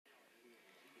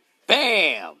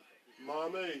Bam!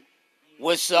 Mommy.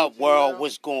 What's up, world?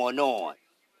 What's going on?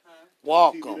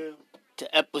 Welcome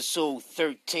to episode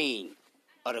 13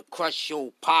 of the Crush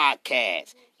Show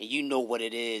podcast. And you know what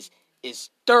it is. It's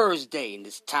Thursday, and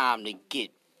it's time to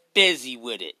get busy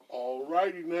with it.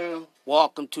 Alrighty now.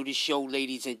 Welcome to the show,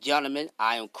 ladies and gentlemen.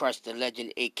 I am Crush the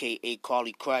Legend, a.k.a.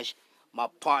 Carly Crush. My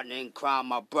partner in crime,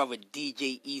 my brother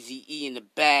DJ Easy-E in the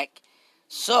back.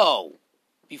 So,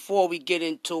 before we get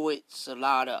into it, it's a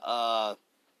lot of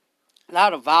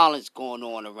violence going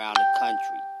on around the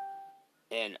country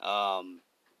and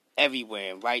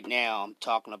everywhere. And right now, I'm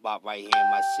talking about right here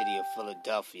in my city of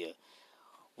Philadelphia.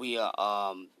 We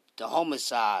are the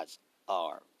homicides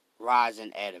are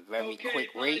rising at a very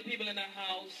quick rate. People in the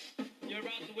house, you're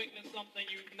about to witness something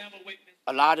you've never witnessed.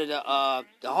 A lot of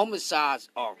the homicides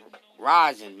are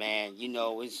rising, man. You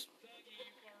know,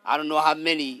 I don't know how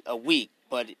many a week,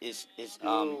 but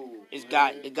it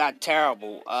got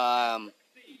terrible. I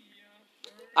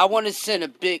want to send a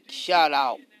big shout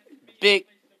out, big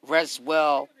rest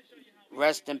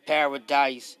in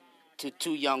paradise to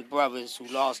two young brothers who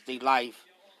lost their life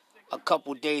a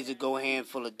couple days ago here in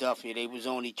Philadelphia. They was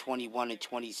only 21 and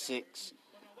 26.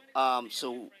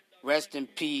 So rest in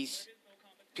peace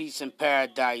and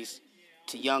paradise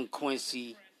to young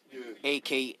Quincy,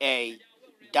 a.k.a.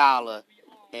 Dollar,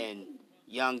 and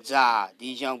young Zah.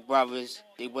 These young brothers,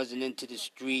 they wasn't into the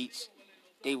streets.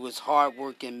 They was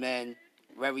hard-working men,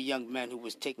 very young men who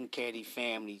was taking care of their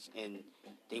families, and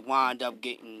they wound up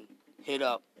getting hit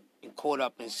up and caught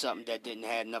up in something that didn't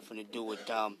have nothing to do with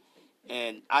them.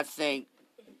 And I think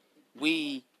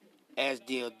we, as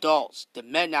the adults, the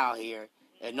men out here,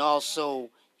 and also,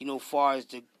 you know, far as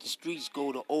the streets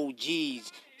go, the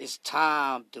OGs, it's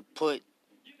time to put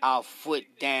our foot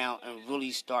down and really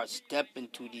start stepping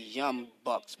to these young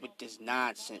bucks with this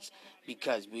nonsense,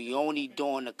 because we only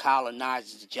doing the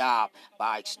colonizer's job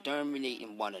by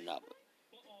exterminating one another.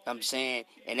 I'm saying,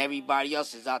 and everybody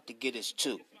else is out to get us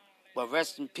too. But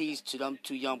rest in peace to them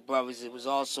two young brothers. It was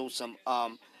also some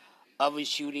other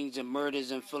shootings and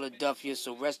murders in Philadelphia,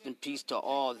 so rest in peace to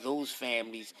all those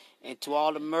families and to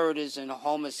all the murders and the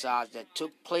homicides that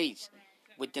took place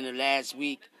within the last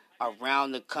week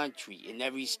around the country, in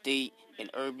every state, in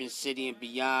urban city and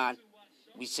beyond.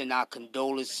 We send our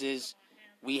condolences.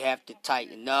 We have to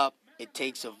tighten up. It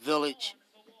takes a village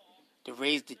to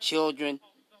raise the children.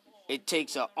 It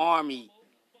takes an army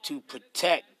to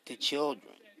protect the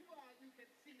children.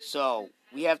 So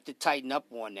we have to tighten up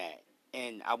on that.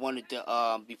 And I wanted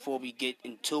to, before we get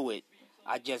into it,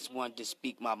 I just wanted to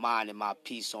speak my mind and my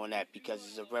piece on that, because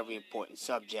it's a very important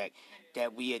subject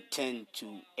that we tend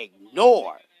to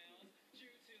ignore.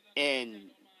 And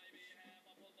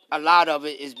a lot of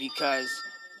it is because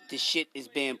the shit is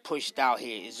being pushed out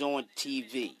here. It's on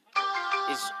TV.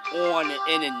 It's on the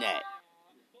internet.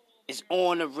 It's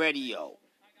on the radio.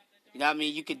 You know what I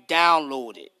mean? You can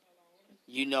download it.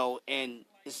 You know, and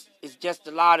it's just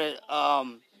a lot of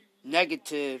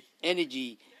negative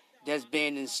energy that's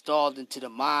being installed into the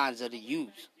minds of the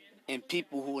youth and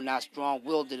people who are not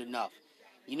strong-willed enough.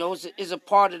 You know, it's a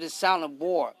part of the silent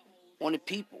war on the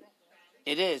people.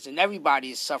 It is, and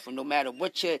everybody is suffering, no matter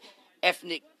what your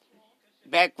ethnic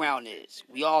background is.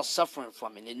 We all suffering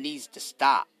from it. It needs to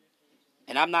stop.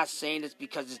 And I'm not saying this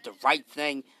because it's the right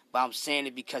thing, but I'm saying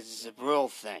it because it's a real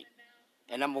thing.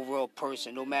 And I'm a real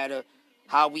person. No matter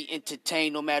how we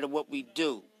entertain, no matter what we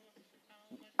do,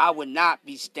 I would not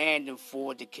be standing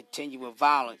for the continual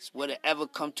violence. Would it ever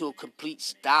come to a complete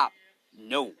stop?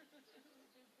 No.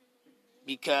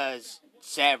 Because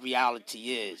sad reality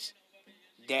is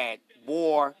that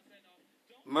war,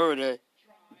 murder,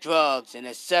 drugs, and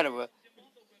etc.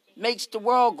 makes the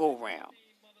world go round.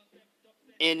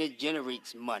 And it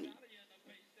generates money.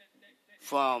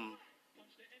 From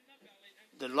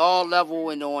the law level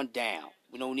and on down.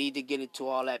 We don't need to get into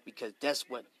all that, because that's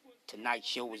what tonight's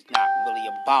show is not really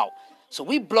about. So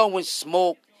we blowing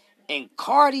smoke, and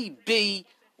Cardi B,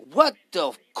 what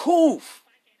the coof?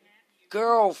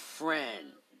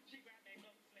 Girlfriend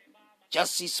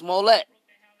Jussie Smollett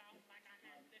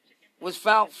was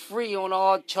found free on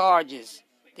all charges.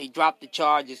 They dropped the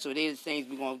charges, so they're the things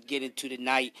we're going to get into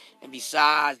tonight. And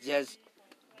besides just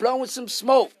blowing some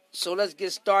smoke. So let's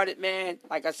get started, man.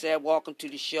 Like I said, welcome to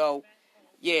the show.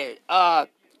 Yeah,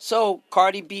 so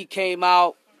Cardi B came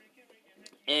out,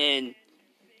 and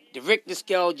the Richter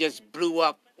scale just blew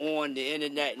up on the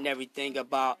internet and everything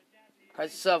about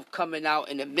herself coming out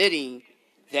and admitting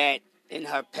that in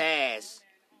her past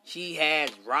she has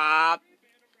robbed,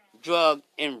 drugged,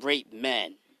 and raped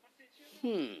men.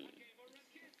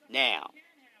 Now,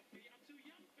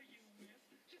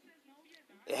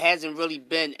 there hasn't really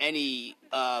been any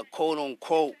quote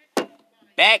unquote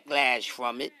backlash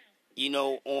from it.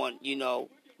 No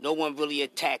one really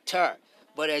attacked her.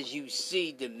 But as you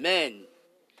see, the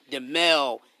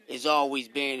male is always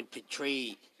being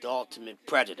portrayed the ultimate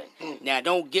predator. Now,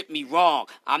 don't get me wrong.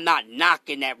 I'm not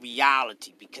knocking that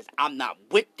reality because I'm not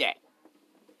with that.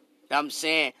 You know what I'm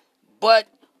saying? But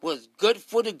what's good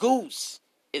for the goose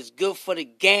is good for the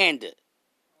gander.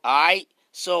 All right?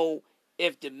 So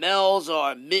if the males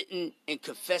are admitting and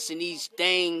confessing these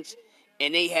things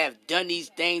and they have done these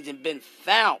things and been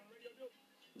found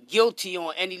guilty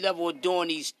on any level of doing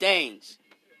these things,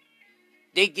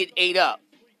 they get ate up.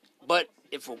 But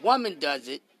if a woman does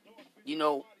it,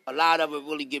 a lot of it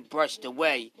really get brushed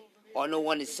away or no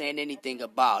one is saying anything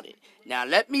about it. Now,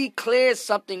 let me clear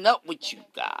something up with you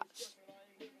guys.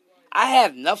 I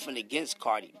have nothing against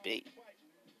Cardi B.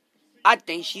 I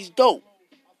think she's dope.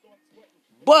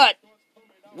 But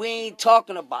we ain't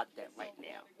talking about that right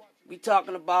now. We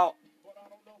talking about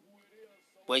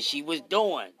what she was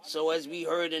doing. So as we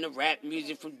heard in the rap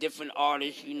music from different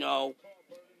artists,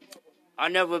 I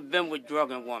never been with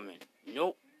drugging women.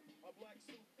 Nope.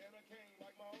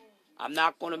 I'm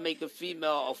not going to make a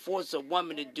female or force a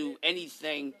woman to do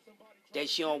anything that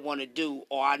she don't want to do,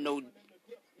 or I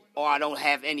don't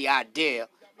have any idea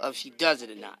of if she does it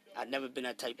or not. I've never been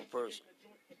that type of person.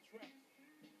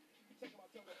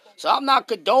 So I'm not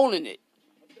condoning it.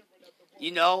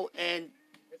 And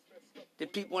the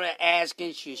people that are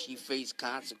asking, should she face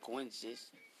consequences?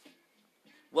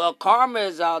 Well, karma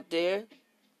is out there.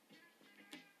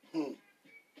 And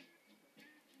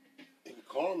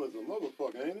karma is a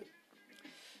motherfucker, ain't it?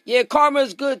 Yeah, karma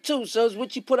is good too. So it's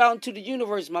what you put out into the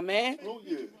universe, my man. Oh,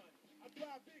 yeah.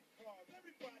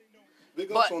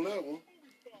 Big ups on that one.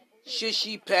 Should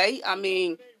she pay? I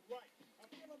mean,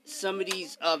 some of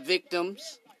these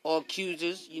victims or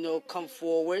accusers, come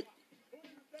forward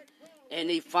and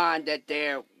they find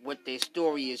that what their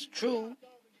story is true,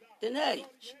 then hey,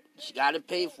 she got to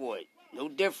pay for it. No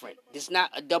different. This is not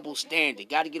a double standard.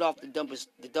 Got to get off the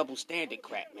double standard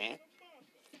crap, man.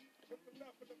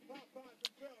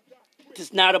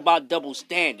 It's not about double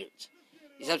standards.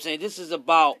 You know what I'm saying? This is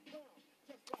about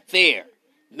fair,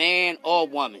 man or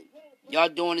woman. Y'all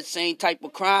doing the same type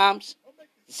of crimes,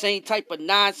 the same type of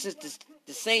nonsense,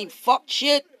 the same fuck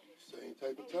shit. Same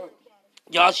type of time.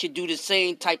 Y'all should do the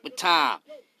same type of time.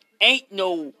 Ain't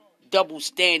no double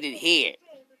standard here.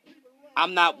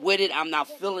 I'm not with it, I'm not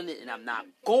feeling it, and I'm not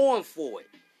going for it.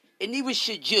 And neither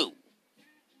should you.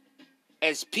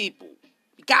 As people.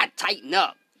 You gotta tighten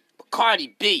up. But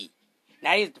Cardi B.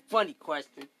 Now here's the funny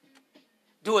question.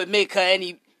 Do it make her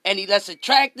any less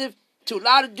attractive? To a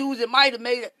lot of dudes, it might have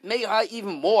made her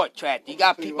even more attractive. You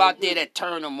got people out there that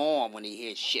turn them on when they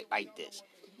hear shit like this.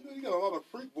 You got a lot of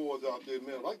freak boys out there,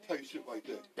 man. Like type shit like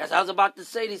that. That's what I was about to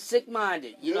say. They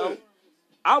sick-minded, you know.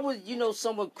 I was,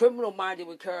 somewhat criminal-minded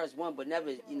with her as one, but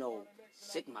never,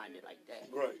 sick-minded like that.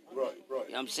 Right. You know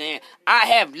what I'm saying? I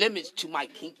have limits to my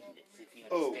kinkiness, if you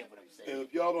understand what I'm saying. And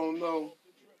if y'all don't know,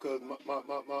 because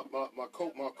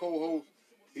my co-host,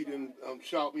 he didn't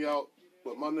shout me out,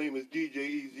 but my name is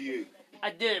DJ EZA. I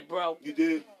did, bro. You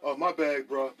did? Oh, my bag,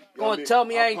 bro. Gonna tell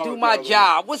me I ain't do my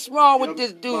job. What's wrong with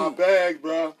this dude? My bag,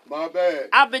 bro. My bag.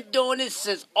 I've been doing this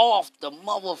since off the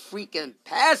mother freaking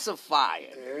pacifier.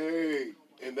 Hey,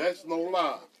 and that's no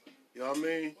lie. You know what I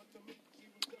mean?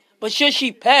 But should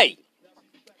she pay?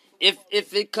 If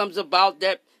it comes about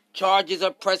that charges are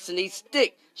pressing a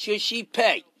stick, should she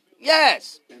pay?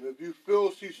 Yes. And if you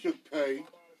feel she should pay,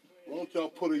 why don't y'all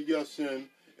put a yes in?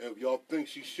 And if y'all think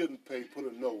she shouldn't pay, put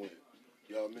a no in.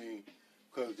 You know what I mean?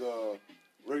 Because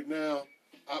right now,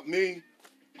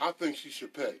 I think she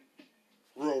should pay.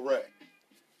 Real rap.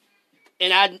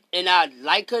 And I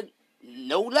like her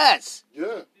no less.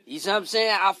 Yeah. You see what I'm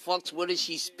saying? I fucks with her.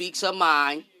 She speaks her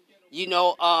mind.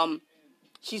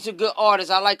 She's a good artist.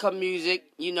 I like her music.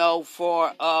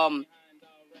 For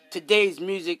today's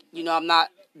music, I'm not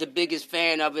the biggest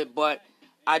fan of it, but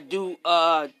I do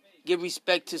give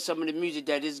respect to some of the music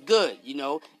that is good.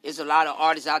 There's a lot of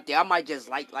artists out there. I might just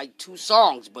like 2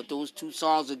 songs, but those 2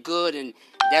 songs are good, and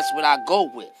that's what I go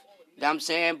with. You know what I'm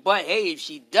saying? But hey, if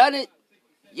she done it,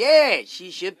 yeah, she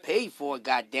should pay for it,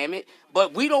 goddammit.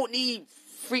 But we don't need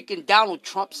freaking Donald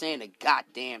Trump saying a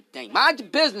goddamn thing. Mind your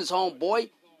business,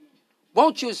 homeboy.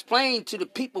 Won't you explain to the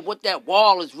people what that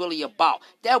wall is really about?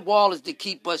 That wall is to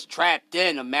keep us trapped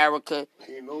in America.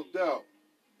 Ain't no doubt.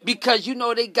 Because,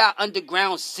 they got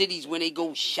underground cities when they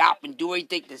go shop and do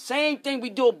everything. The same thing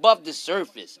we do above the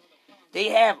surface. They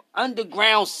have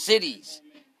underground cities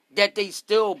that they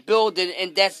still building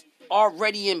and that's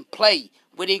already in play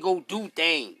where they go do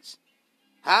things.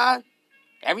 Huh?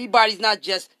 Everybody's not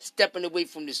just stepping away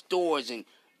from the stores and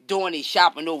doing their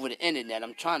shopping over the internet.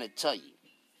 I'm trying to tell you.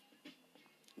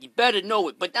 You better know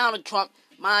it. But Donald Trump,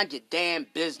 mind your damn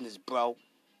business, bro.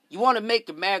 You want to make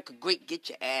America great, get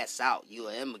your ass out. You're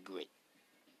an immigrant.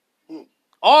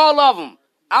 All of them.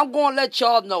 I'm going to let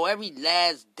y'all know every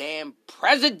last damn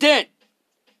president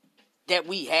that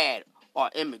we had are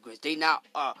immigrants. They not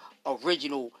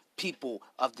original people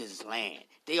of this land.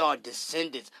 They are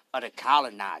descendants of the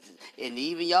colonizers. And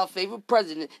even y'all favorite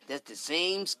president, that's the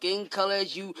same skin color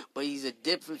as you, but he's a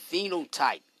different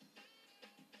phenotype.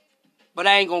 But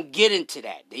I ain't going to get into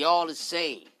that. They all the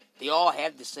same. They all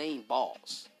have the same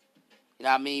balls. You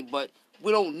know what I mean? But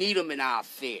we don't need them in our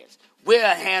affairs. We'll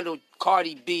handle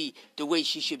Cardi B the way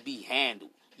she should be handled.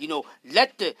 You know,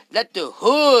 let the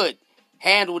hood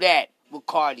handle that with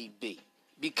Cardi B.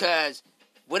 Because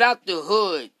without the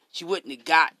hood, she wouldn't have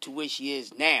got to where she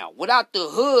is now. Without the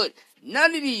hood,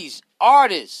 none of these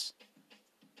artists,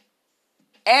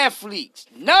 athletes,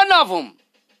 none of them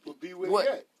would be where they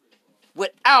at.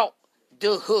 Without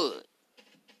the hood.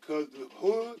 Because the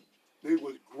hood, they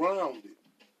was grounded.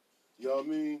 You know what I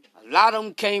mean? A lot of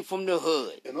them came from the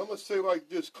hood. And I'm going to say like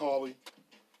this, Carly.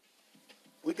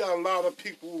 We got a lot of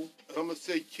people, and I'm going to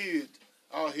say kids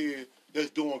out here that's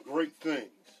doing great things.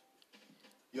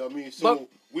 You know what I mean? So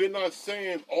we're not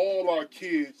saying all our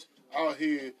kids out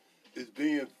here is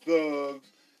being thugs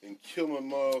and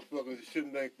killing motherfuckers and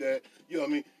shit like that. You know what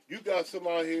I mean? You got some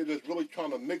out here that's really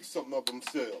trying to make something of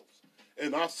themselves.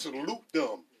 And I salute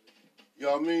them. You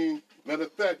know what I mean? Matter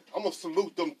of fact, I'm going to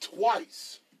salute them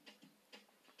twice.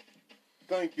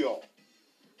 Thank y'all.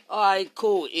 All right,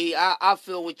 cool. E, I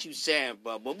feel what you saying,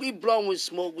 bro. But we blowing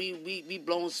smoke. We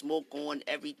blowing smoke on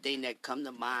everything that come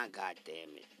to mind. God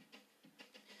damn it.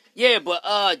 Yeah, but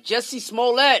Jussie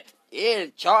Smollett. Yeah,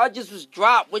 charges was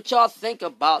dropped. What y'all think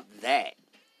about that?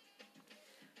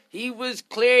 He was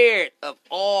cleared of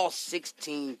all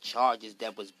 16 charges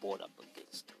that was brought up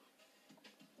against him.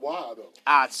 Why though?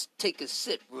 I'll take a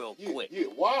sip real quick. Yeah.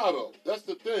 Why though? That's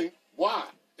the thing. Why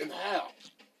and how?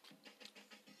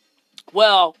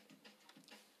 Well,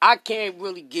 I can't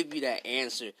really give you that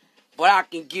answer, but I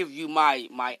can give you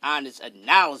my honest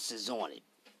analysis on it.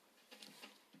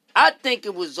 I think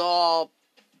it was all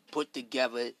put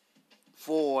together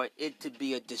for it to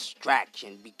be a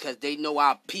distraction because they know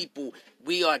our people,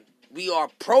 we are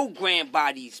programmed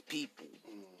by these people.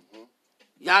 Mm-hmm.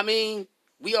 You know what I mean?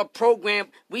 We are programmed.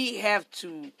 We have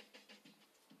to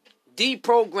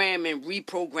deprogram and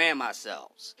reprogram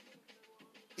ourselves.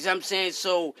 You know what I'm saying?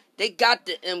 So they got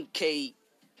the MK,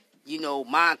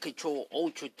 mind control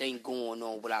ultra thing going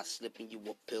on without slipping you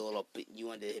a pill or putting you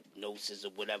under hypnosis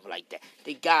or whatever like that.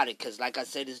 They got it because, like I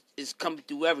said, it's coming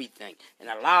through everything. And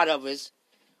a lot of us,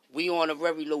 we on a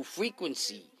very low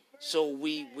frequency. So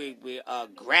we're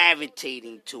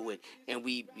gravitating to it. And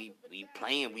we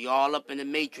playing. We all up in the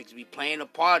matrix. We playing a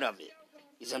part of it.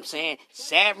 You know what I'm saying?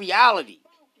 Sad reality.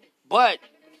 But,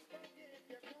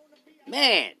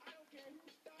 man,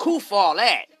 cool for all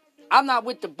that. I'm not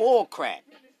with the bull crap.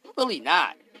 Really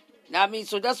not. You know what I mean?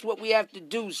 So that's what we have to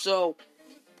do. So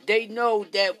they know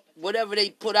that whatever they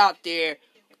put out there,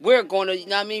 we're going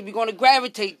to, we're going to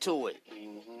gravitate to it.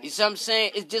 Mm-hmm. You see what I'm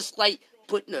saying? It's just like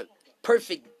putting a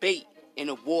perfect bait in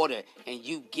the water and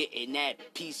you getting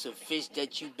that piece of fish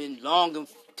that you've been longing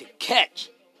to catch.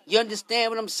 You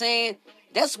understand what I'm saying?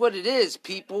 That's what it is,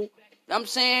 people. You know what I'm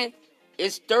saying?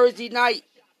 It's Thursday night.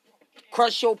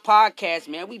 Crush Your Podcast,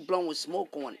 man. We blowing smoke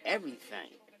on everything.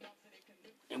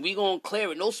 And we gonna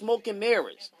clear it. No smoke and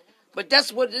mirrors. But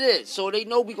that's what it is. So they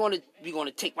know we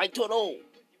gonna take right to it all.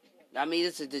 I mean,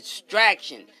 it's a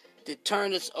distraction to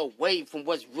turn us away from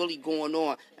what's really going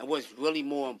on and what's really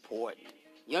more important.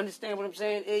 You understand what I'm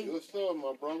saying, E? Yes, sir,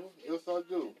 my brother. Yes, I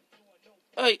do.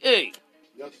 Hey, E.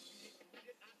 Yes.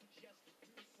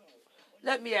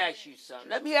 Let me ask you something.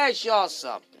 Let me ask y'all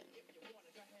something.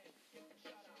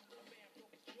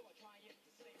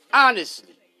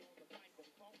 Honestly.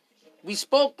 We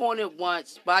spoke on it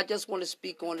once, but I just want to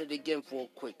speak on it again for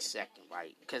a quick second,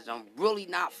 right? Because I'm really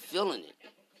not feeling it.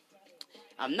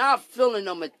 I'm not feeling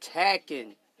them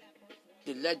attacking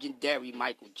the legendary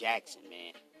Michael Jackson,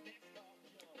 man.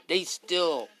 They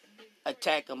still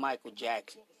attacking Michael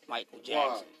Jackson. Why?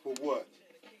 For what?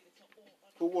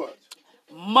 For what?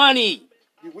 Money.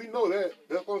 We know that.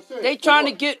 That's what I'm saying. They trying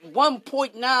to get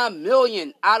 $1.9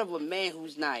 million out of a man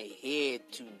who's not here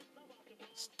to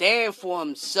stand for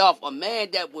himself, a man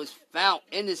that was found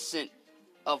innocent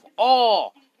of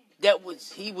all that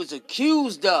he was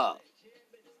accused of.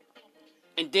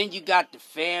 And then you got the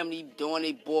family doing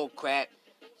their bull crap.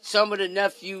 Some of the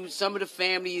nephews, some of the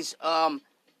families,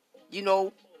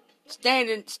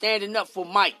 standing up for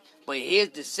Mike. But here's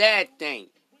the sad thing.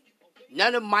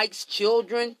 None of Mike's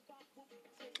children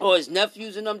or his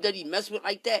nephews and them that he messed with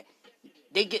like that,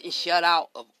 they getting shut out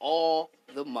of all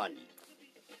the money.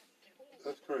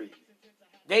 That's crazy.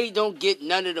 They don't get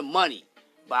none of the money.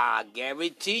 But I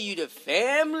guarantee you the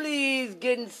family's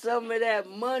getting some of that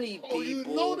money, people. Oh, you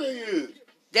know they is.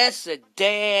 That's a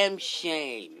damn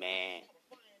shame, man.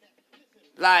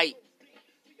 Like,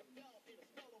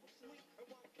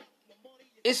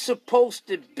 it's supposed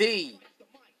to be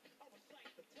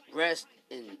rest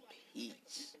in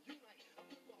peace.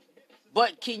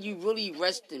 But can you really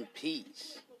rest in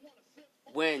peace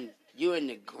when you're in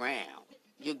the ground?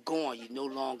 You're gone, you're no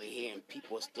longer here, and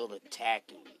people are still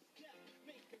attacking you.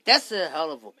 That's a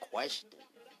hell of a question.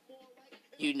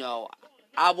 You know,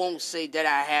 I won't say that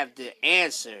I have the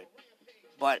answer,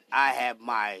 but I have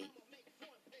my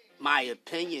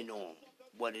opinion on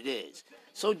what it is.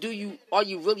 So are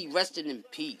you really resting in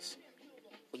peace?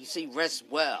 When you say rest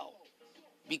well.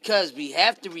 Because we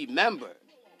have to remember,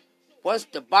 once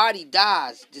the body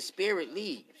dies, the spirit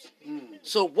leaves.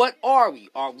 So what are we?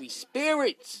 Are we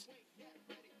spirits?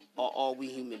 Or are we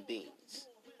human beings?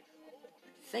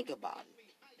 Think about it.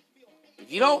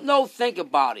 If you don't know, think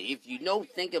about it. If you know,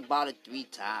 think about it 3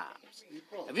 times.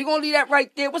 If we're going to leave that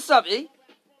right there, what's up, E?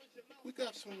 We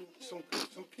got some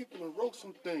people that wrote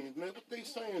some things, man. What they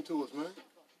saying to us, man?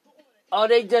 Oh,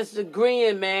 they just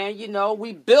agreeing, man. You know,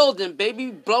 we building,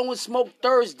 baby. Blowing smoke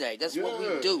Thursday. That's what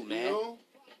we do, man.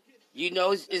 You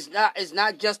know, it's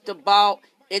not just about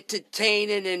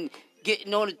entertaining and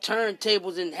getting on the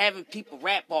turntables and having people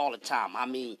rap all the time. I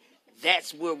mean,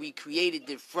 that's where we created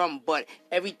it from. But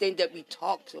everything that we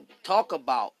talk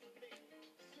about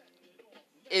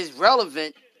is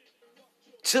relevant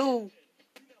to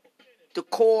the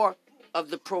core of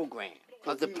the program,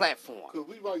 of the platform. Because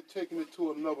we like taking it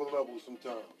to another level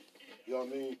sometimes. You know what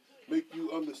I mean? Make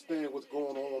you understand what's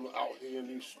going on out here in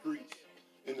these streets,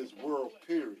 in this world,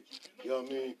 period. You know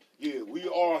what I mean? Yeah, we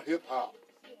are hip-hop,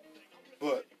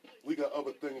 but we got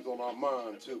other things on our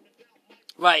mind, too.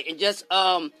 Right, and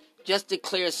just to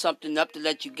clear something up to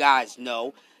let you guys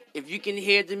know, if you can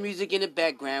hear the music in the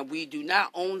background, we do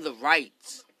not own the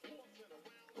rights.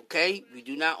 Okay? We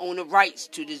do not own the rights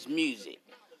to this music.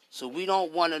 So we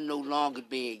don't want to no longer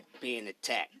being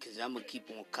attacked, because I'm going to keep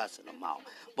on cussing them out.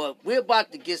 But we're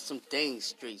about to get some things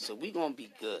straight, so we're going to be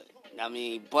good. I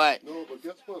mean, but... No, but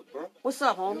guess what, bro? What's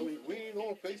up, homie? You know, I mean, we ain't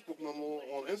on Facebook no more.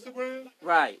 On Instagram?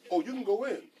 Right. Oh, you can go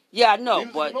in. Yeah, I know,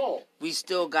 Music but and all. we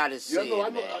still got to say I know.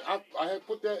 it, man. I had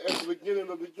put that at the beginning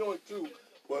of the joint, too.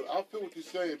 But I feel what you're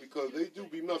saying, because they do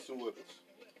be messing with us.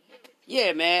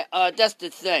 Yeah, man. That's the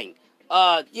thing.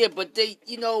 Yeah, but they,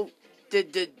 you know,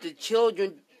 the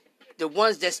children, the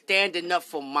ones that standing up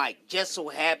for Mike, just so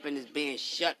happen is being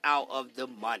shut out of the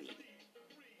money.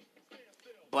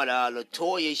 But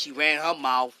LaToya, she ran her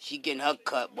mouth. She getting her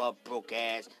cut, but broke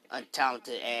ass,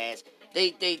 untalented ass.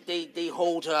 They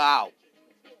hold her out,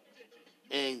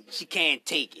 and she can't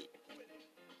take it.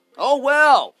 Oh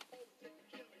well,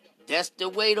 that's the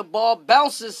way the ball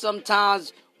bounces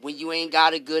sometimes when you ain't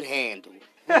got a good handle.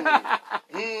 You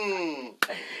know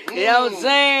what I'm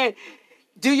saying?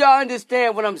 Do y'all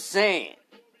understand what I'm saying?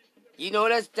 You know,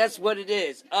 that's what it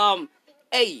is.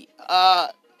 Hey,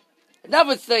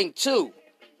 another thing too.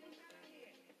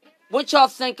 What y'all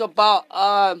think about,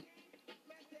 I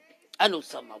know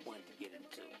something I wanted to get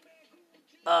into.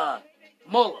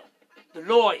 Mueller, the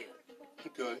lawyer.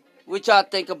 Okay. What y'all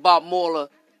think about Mueller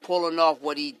pulling off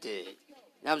what he did? You know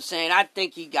what I'm saying? I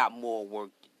think he got more work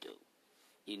to do.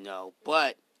 You know,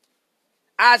 but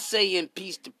I say in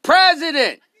peace the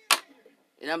president.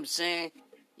 You know what I'm saying?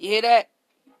 You hear that?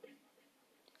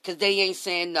 Because they ain't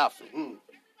saying nothing.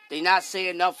 They not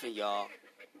saying nothing, y'all.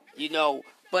 You know,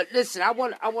 but listen, I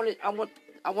want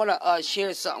to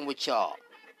share something with y'all.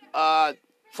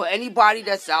 For anybody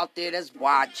that's out there that's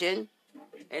watching,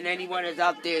 and anyone that's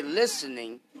out there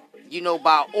listening, you know,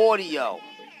 by audio.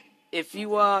 If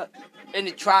you are in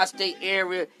the tri-state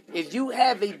area, if you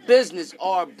have a business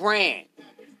or a brand,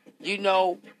 you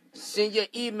know, send your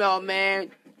email,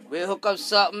 man. We'll hook up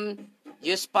something.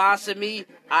 You sponsor me.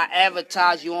 I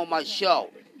advertise you on my show.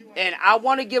 And I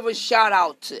want to give a shout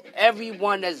out to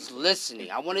everyone that's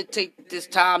listening. I want to take this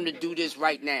time to do this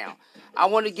right now. I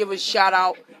want to give a shout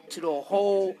out to the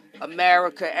whole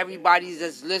America, everybody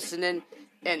that's listening.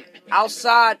 And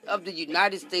outside of the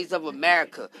United States of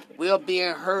America, we are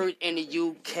being heard in the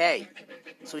UK.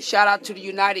 So shout out to the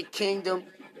United Kingdom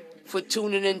for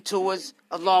tuning in to us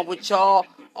along with y'all.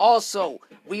 Also,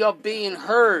 we are being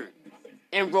heard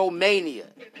in Romania.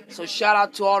 So shout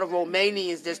out to all the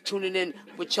Romanians that's tuning in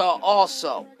with y'all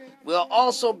also. We're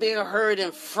also being heard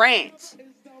in France.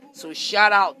 So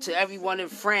shout out to everyone in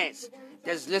France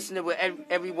that's listening with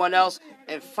everyone else.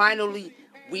 And finally,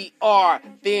 we are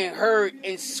being heard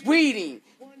in Sweden.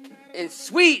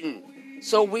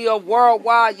 So we are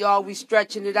worldwide, y'all. We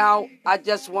stretching it out. I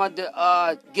just wanted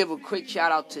to give a quick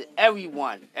shout out to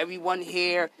everyone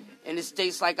here in the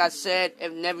States, like I said,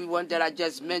 and everyone that I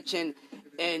just mentioned,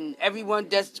 and everyone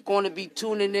that's going to be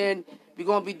tuning in. We're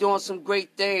going to be doing some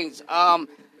great things.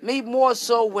 Me more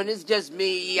so when it's just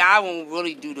me. I won't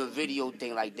really do the video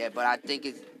thing like that, but I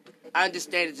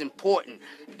understand it's important,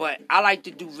 but I like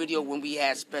to do video when we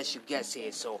have special guests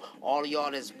here. So all of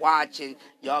y'all that's watching,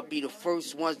 y'all be the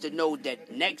first ones to know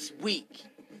that next week,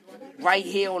 right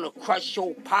here on the Crush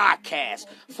Show podcast,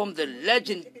 from the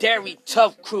legendary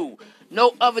Tough Crew,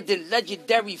 no other than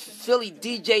legendary Philly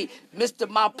DJ, Mr.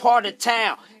 My Part of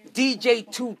Town,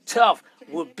 DJ Too Tough,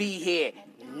 will be here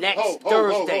next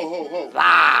Thursday.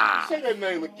 Live. Say that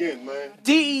name again, man.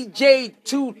 DJ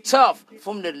Too Tough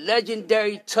from the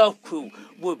legendary Tough Crew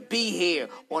will be here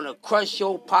on the Crush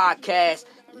Show podcast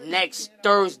next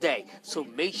Thursday. So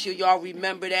make sure y'all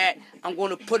remember that. I'm going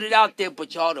to put it out there,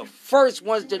 but y'all the first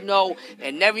ones to know,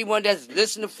 and everyone that's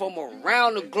listening from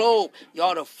around the globe,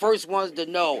 y'all the first ones to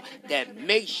know that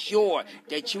make sure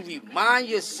that you remind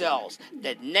yourselves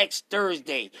that next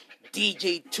Thursday,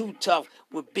 DJ Too Tough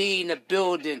will be in the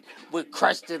building with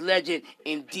Crush the Legend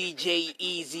and DJ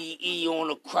Easy-E on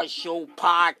the Crush Show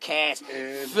podcast.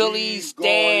 And Philly,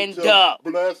 stand up.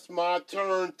 Bless my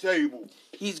turntable.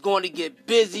 He's going to get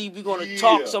busy. We're going to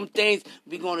talk some things.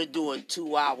 We're going to do a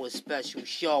 2-hour special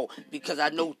show because I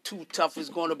know Too Tough is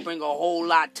going to bring a whole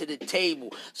lot to the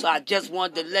table. So I just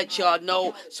wanted to let y'all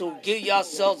know. So give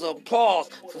yourselves applause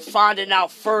for finding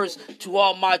out first, to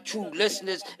all my true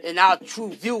listeners and our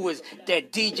true viewers,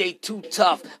 that DJ Too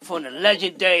Tough from the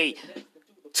legendary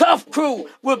Tough Crew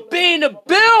will be in the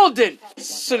building.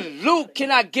 Salute.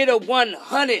 Can I get a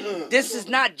 100? This is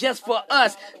not just for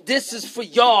us. This is for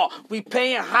y'all. We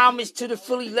paying homage to the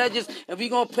Philly legends, and we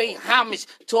going to pay homage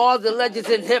to all the legends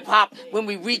in hip-hop when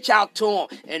we reach out to them.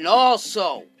 And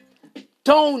also,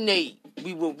 donate.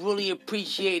 We will really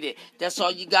appreciate it. That's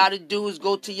all you got to do is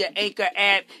go to your Anchor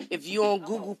app. If you're on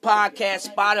Google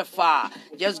Podcasts, Spotify,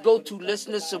 just go to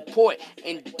Listener Support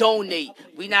and donate.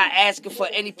 We're not asking for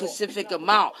any specific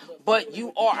amount, but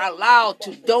you are allowed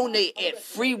to donate at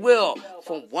free will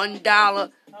from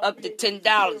 $1 up to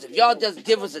 $10. If y'all just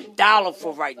give us $1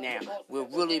 for right now, we'll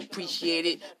really appreciate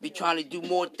it. We're trying to do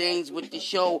more things with the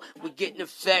show. We're getting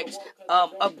effects,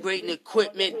 upgrading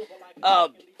equipment,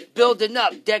 building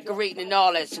up, decorating, and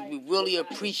all that. So we really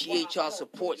appreciate y'all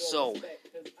support. So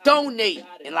donate.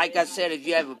 And like I said, if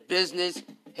you have a business,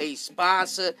 hey,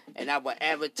 sponsor, and I will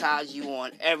advertise you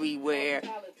on everywhere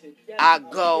I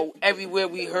go, everywhere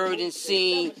we heard and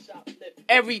seen,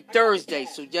 every Thursday.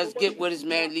 So just get with us,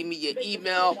 man. Leave me your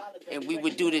email, and we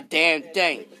would do the damn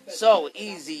thing. So,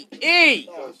 Easy E.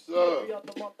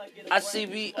 I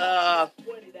see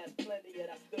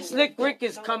Slick Rick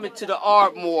is coming to the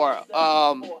Ardmore,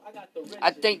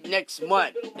 I think next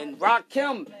month. And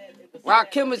Rakim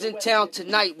is in town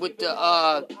tonight with the,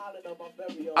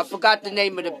 I forgot the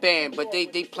name of the band, but they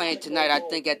playing tonight, I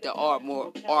think, at the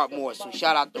Ardmore. So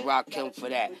shout out to Rakim for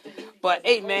that. But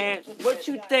hey, man, what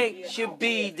you think should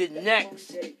be the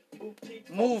next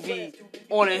movie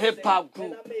on a hip hop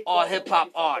group or hip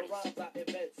hop artist?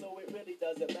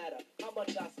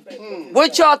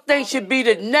 What y'all think should be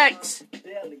the next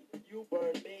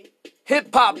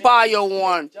hip hop bio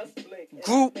on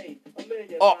group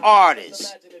or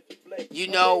artist? You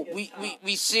know,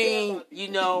 we seen, you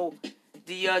know,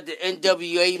 the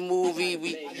NWA movie.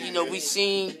 We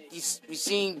seen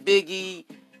Biggie.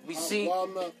 We seen. Why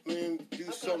not, man,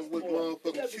 do something with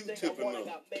motherfucking Q-Tip in them?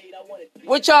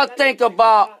 What y'all think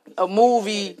about a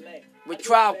movie with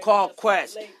Tribe Called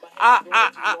Quest?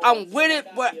 I'm with it,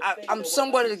 but I'm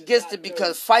somewhat against it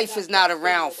because Fife is not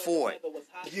around for it.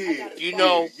 Yeah. You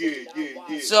know?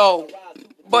 Yeah. So,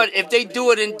 but if they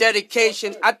do it in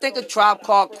dedication, I think a Tribe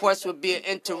Called Quest would be an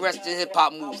interesting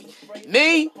hip-hop movie.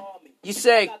 Me, you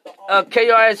say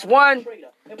KRS-One,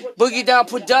 Boogie Down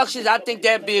Productions, I think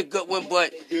that'd be a good one,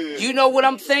 but you know what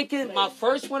I'm thinking? My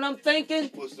first one I'm thinking?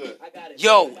 What's that?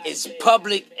 Yo, it's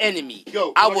Public Enemy.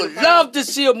 I would love to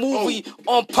see a movie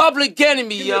on Public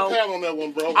Enemy, Give yo. me a pat on that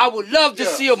one, bro. I would love to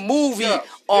see a movie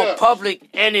on Public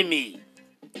Enemy.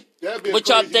 What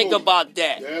y'all think about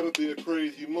that? That'll be a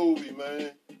crazy movie,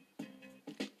 man.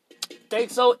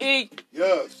 Think so, E?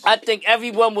 Yes. I think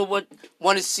everyone would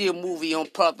want to see a movie on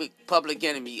Public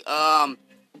Enemy. Let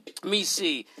me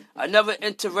see. Another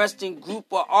interesting group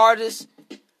or artist.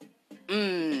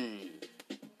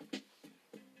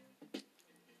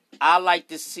 I like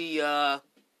to see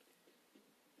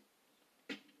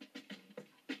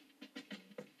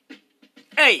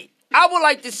hey, I would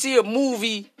like to see a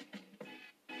movie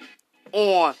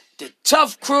on the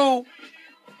Tough Crew,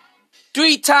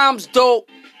 3 Times Dope.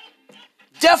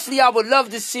 Definitely, I would love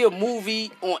to see a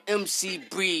movie on MC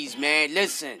Breeze, man.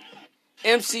 Listen,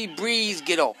 MC Breeze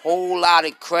get a whole lot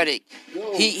of credit.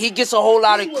 Yo, he gets a whole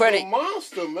lot of credit. He was a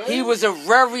monster, man. He was a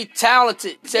very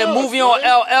talented. Said movie on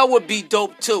LL would be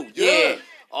dope too. Yeah.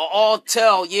 Or All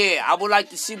Tell, yeah. I would like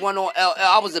to see one on LL.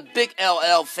 I was a big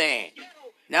LL fan.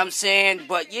 Know what I'm saying?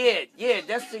 But yeah,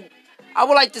 I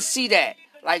would like to see that.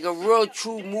 Like a real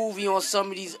true movie on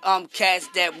some of these cats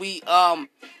that we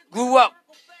grew up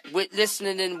with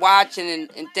listening and watching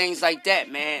and things like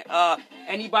that, man.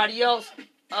 Anybody else?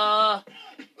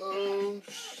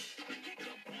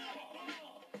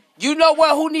 You know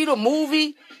what? Who need a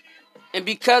movie? And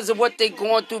because of what they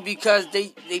going through, because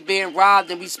they being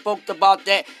robbed, and we spoke about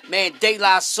that, man, De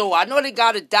La Soul. I know they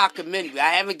got a documentary.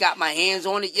 I haven't got my hands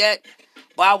on it yet,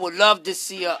 but I would love to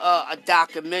see a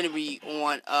documentary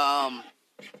on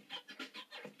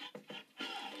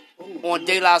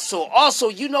De La Soul. Also,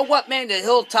 you know what, man? The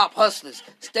Hilltop Hustlers,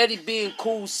 steady being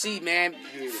cool. See, man,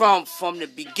 from the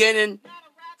beginning,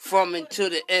 from until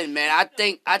the end, man. I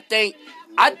think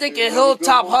a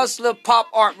Hilltop Hustler Pop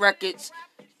Art Records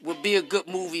would be a good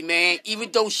movie, man.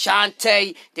 Even though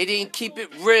Shantae, they didn't keep it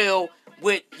real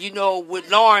with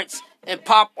Lawrence and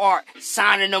Pop Art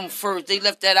signing them first. They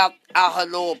left that out her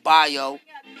little bio.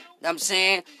 Know what I'm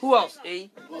saying? Who else,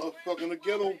 E? Motherfucking the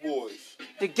Ghetto Boys.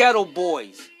 The Ghetto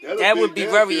Boys. That would be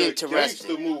very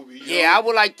interesting. Movie, yeah, I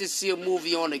would like to see a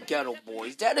movie on the Ghetto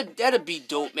Boys. That'd be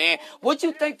dope, man. What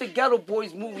you think the Ghetto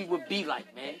Boys movie would be like,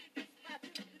 man?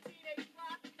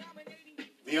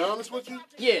 Be honest with you?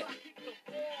 Yeah.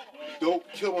 Dope,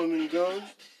 killing, and guns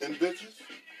and bitches.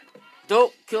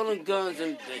 Dope, killing, guns,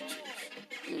 and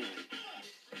bitches.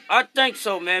 I think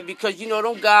so, man, because,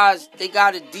 them guys, they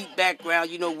got a deep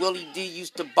background. Willie D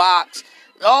used to box.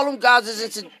 All them guys is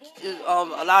into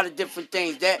a lot of different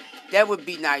things. That would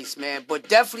be nice, man. But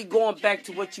definitely going back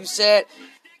to what you said,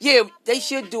 yeah, they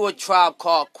should do a Tribe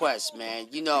Called Quest, man.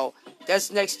 That's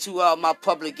next to my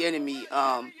Public Enemy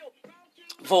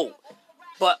vote.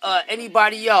 But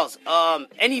anybody else,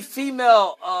 any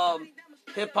female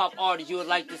hip-hop artist you would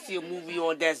like to see a movie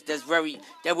on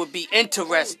that would be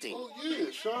interesting? Oh yeah,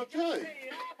 Shantae.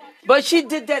 But she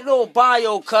did that little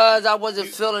bio, cuz I wasn't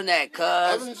feeling that, cuz.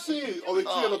 I didn't see it. Oh, they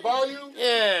killed the bio?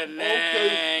 Yeah,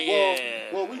 man. Okay,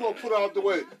 well, we gonna put it out the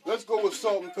way. Let's go with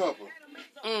Salt and Pepper.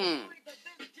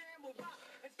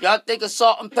 Y'all think a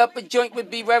Salt and Pepper joint would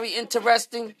be very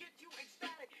interesting?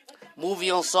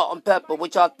 Movie on Salt and Pepper,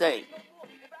 what y'all think?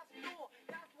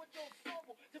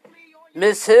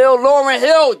 Miss Hill, Lauryn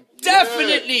Hill,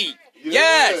 definitely. Yeah.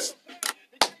 Yes.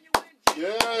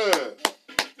 Yeah.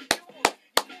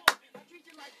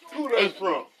 Who that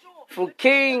from?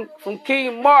 From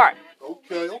King Mark.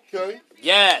 Okay.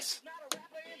 Yes.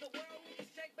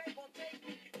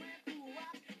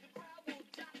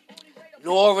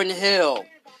 Lauryn Hill,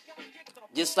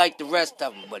 just like the rest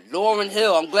of them, but Lauryn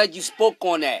Hill, I'm glad you spoke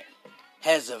on that,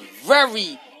 has a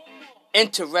very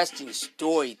interesting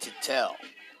story to tell.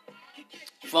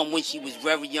 From when she was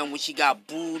very young, when she got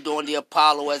booed on the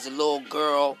Apollo as a little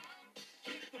girl.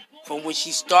 From when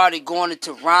she started going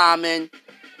into rhyming.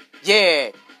 Yeah.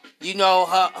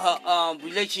 Her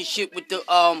relationship with the,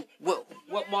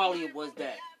 what Marley was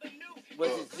that? Was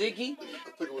it Ziggy?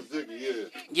 I think it was Ziggy, yeah.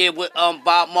 Yeah, with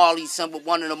Bob Marley's son, with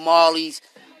one of the Marleys.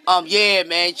 Yeah,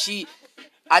 man,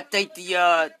 I think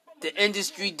the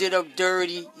industry did her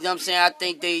dirty. You know what I'm saying? I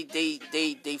think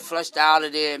they flushed her out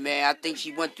of there, man. I think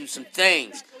she went through some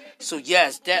things. So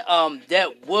yes, that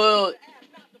will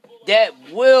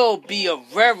be a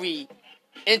very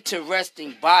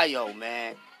interesting bio,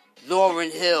 man.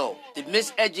 Lauryn Hill, the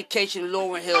miseducation of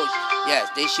Lauryn Hill. Yes,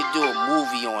 they should do a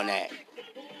movie on that.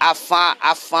 I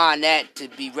find that to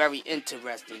be very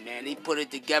interesting, man. They put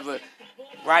it together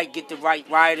right, get the right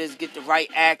writers, get the right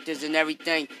actors and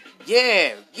everything.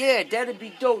 Yeah, that'd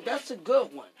be dope. That's a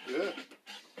good one. Yeah,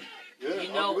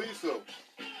 I believe so.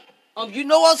 You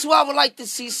know else who I would like to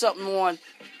see something on?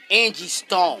 Angie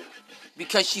Stone.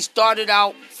 Because she started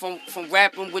out from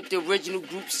rapping with the original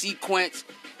group Sequence,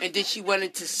 and then she went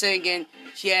into singing.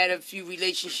 She had a few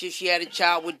relationships. She had a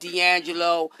child with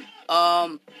D'Angelo.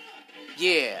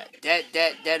 Yeah,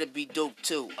 that'd be dope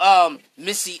too.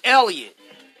 Missy Elliott.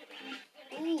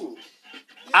 Ooh.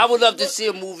 I would love to see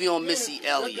a movie on Missy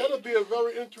Elliott. That'd be a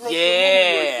very interesting movie.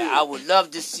 Yeah, I would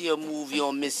love to see a movie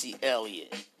on Missy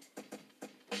Elliott.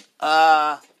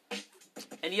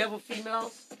 Any other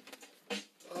females?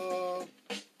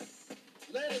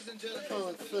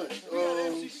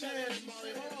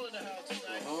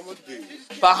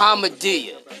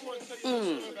 Bahamadia.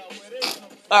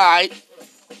 All right.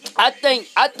 I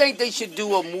think they should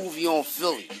do a movie on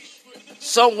Philly.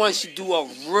 Someone should do a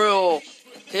real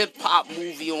hip hop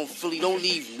movie on Philly. Don't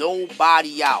leave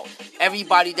nobody out.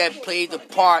 Everybody that played the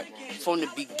part from the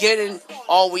beginning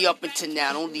all the way up until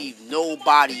now. Don't leave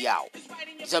nobody out. You know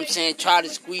what I'm saying? Try to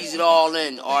squeeze it all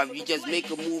in. Or if you just make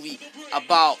a movie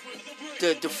about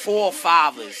the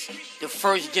forefathers, the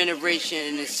first generation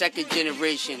and the second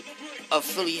generation of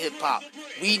Philly hip hop.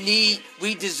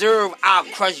 We deserve our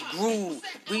Crush Groove.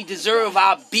 We deserve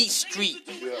our Beat Street.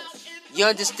 You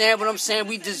understand what I'm saying?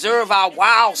 We deserve our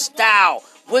wild style.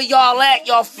 Where y'all at,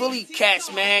 y'all Philly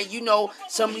cats, man? You know,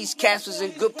 some of these cats was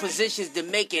in good positions to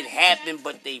make it happen,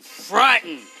 but they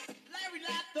frontin'.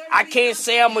 I can't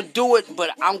say I'm going to do it,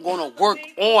 but I'm going to work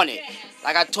on it.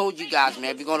 Like I told you guys,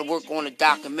 man, we're going to work on a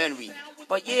documentary.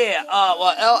 But yeah,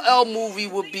 LL movie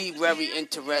would be very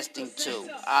interesting too.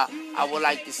 I would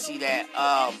like to see that.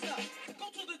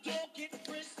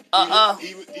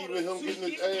 Even him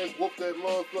getting his ass whooped that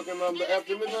motherfucking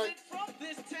after midnight.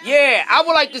 Yeah, I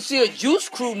would like to see a Juice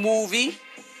Crew movie.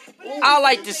 I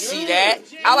like to see that.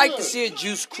 I like to see a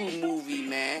Juice Crew movie,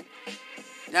 man.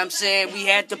 You know what I'm saying? We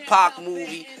had the Pac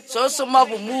movie. So there's some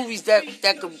other movies that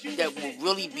would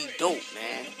really be dope,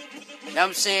 man. You know what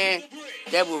I'm saying?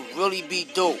 That would really be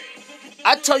dope.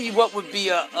 I tell you what would be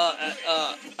a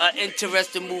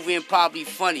interesting movie and probably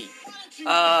funny.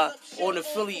 On the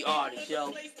Philly artist,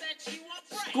 yo.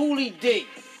 Schoolie D.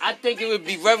 I think it would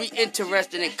be very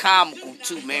interesting and comical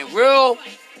too, man. Real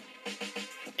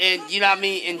and you know what I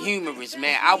mean, and humorous,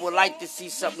 man. I would like to see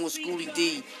something with Schoolie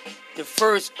D, the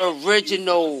first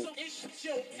original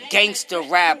gangster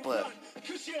rapper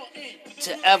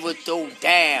to ever throw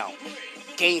down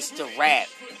gangster rap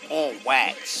on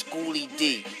wax, Schoolie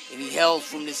D, and he hails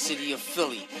from the city of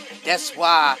Philly. That's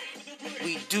why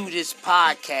we do this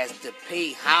podcast, to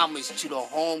pay homage to the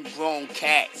homegrown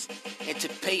cats and to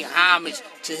pay homage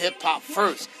to hip hop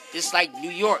first. Just like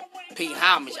New York pay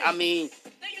homage. I mean,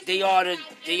 they are the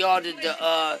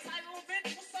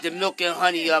milk and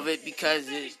honey of it because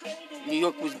New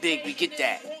York was big. We get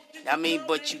that. I mean,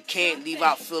 but you can't leave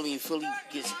out Philly and Philly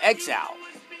gets exiled.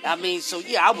 I mean, so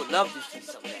yeah, I would love to see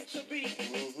some of that shit. You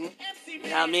know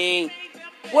what I mean?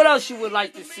 What else you would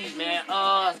like to see, man?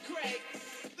 I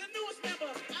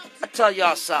tell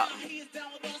y'all something.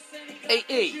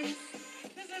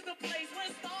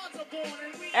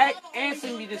 Hey,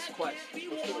 answer me this question.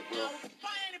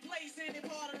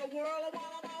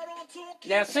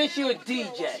 Now, since you're a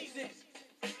DJ,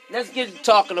 let's get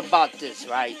talking about this,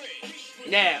 right?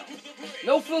 Now,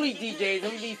 no Philly DJs.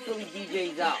 Let me leave Philly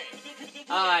DJs out.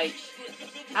 Alright.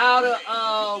 Out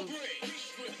of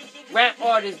rap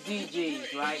artist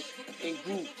DJs, right? In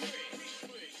groups.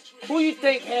 Who you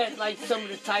think had like some of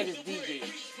the tightest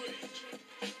DJs?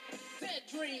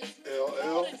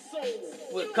 LL.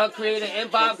 With Cut Creator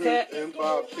and Bobcat? And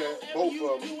Bobcat, both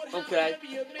of them. Okay.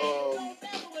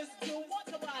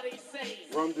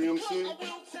 Run DMC.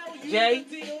 Jay?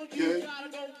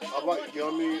 I like, you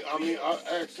know what I mean? I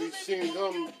actually seen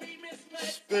him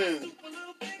spin,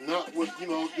 not with,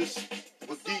 just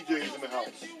with DJs in the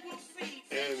house.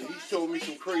 And he showed me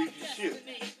some crazy shit.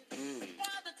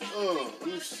 Let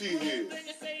me see here.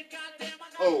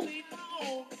 Oh,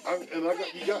 I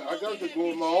got to go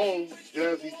with my own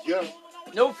Jazzy Jeff.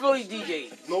 No Philly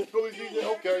DJs. No Philly DJ.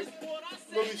 Okay.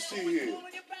 Let me see here.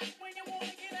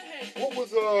 What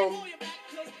was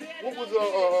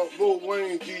Lil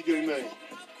Wayne's DJ name?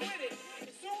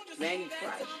 Manny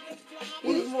Fresh.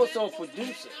 He was more so a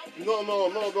producer. No.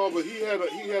 But he had a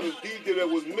DJ that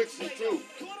was mixing too.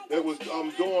 That was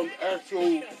doing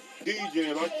actual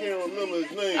DJing. I can't remember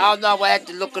his name. I don't know. I had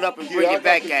to look it up and bring it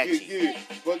back at you. Yeah.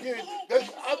 But yeah,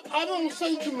 I don't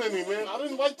say too many, man. I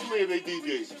didn't like too many of their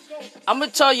DJs. I'm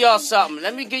gonna tell y'all something.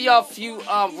 Let me give y'all a few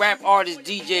rap artist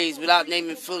DJs without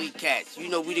naming Philly cats. You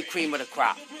know we the cream of the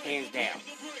crop, hands down.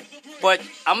 But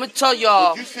I'm gonna tell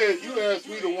y'all. But you asked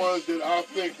me the ones that I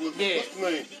think was what's the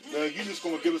name. Now you just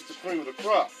gonna give us the cream of the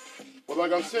crop. But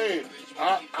like I'm saying,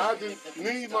 I didn't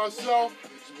need myself.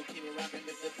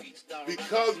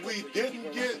 Because we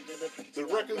didn't get the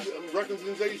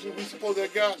recognition we supposed to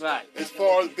have got, right, as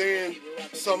far as being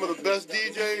some of the best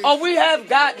DJs. Oh, we have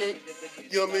gotten it.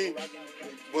 You know what I mean?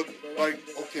 But, like,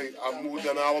 okay, I moved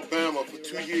down to Alabama for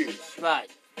 2 years. Right.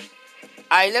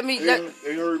 All right,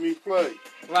 They heard me play.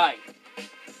 Right.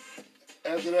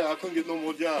 After that, I couldn't get no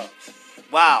more jobs.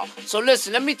 Wow. So,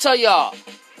 listen, let me tell y'all.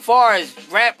 As far as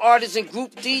rap artists and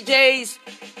group DJs,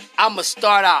 I'm going to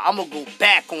start out. I'm going to go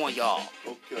back on y'all.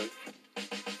 Okay.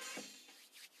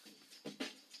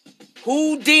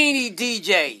 Houdini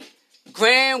DJ,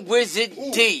 Grand Wizard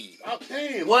D,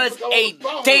 was a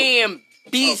damn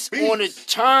beast on the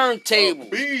turntable.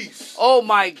 Oh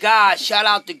my God! Shout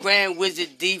out to Grand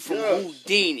Wizard D from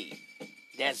Houdini.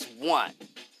 That's one.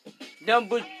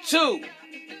 Number two,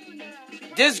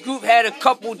 this group had a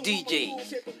couple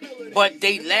DJs, but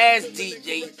they last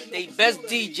DJ, they best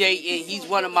DJ, and he's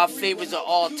one of my favorites of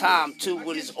all time too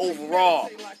with his overall.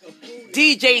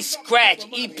 DJ Scratch,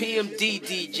 EPMD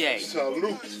DJ.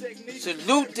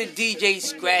 Salute to DJ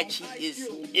Scratch. He is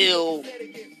ill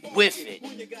with it.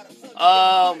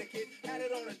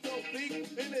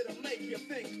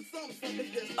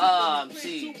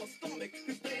 See,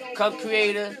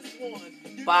 Co-Creator,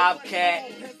 Bobcat,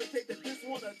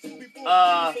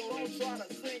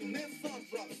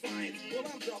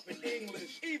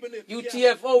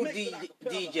 UTFO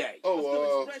DJ.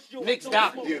 Mix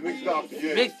Doctor. Yeah, Mix Doctor.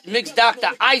 Yeah. Mix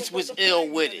Dr. Ice was ill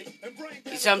with it.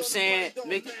 You see what I'm saying?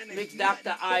 Mix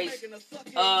Dr. Ice.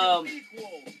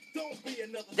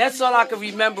 That's all I can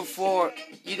remember for,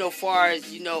 far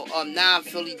as,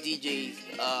 non-Philly DJs.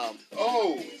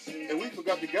 And we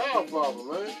forgot the Godfather,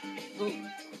 man. Who?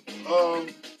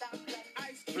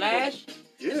 Flash?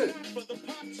 Yeah.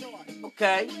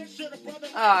 Okay.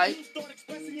 Alright.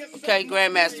 Okay,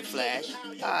 Grandmaster Flash.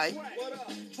 Alright.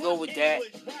 Go with that.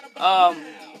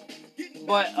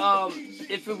 But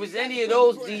if it was any of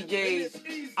those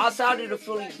DJs outside of the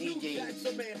Philly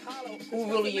DJs, who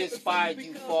really inspired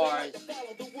you far as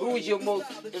who was your most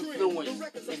influence?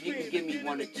 If you could give me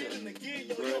one or two.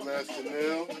 Grandmaster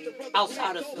Nell.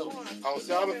 Outside of Philly.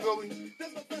 Outside of Philly?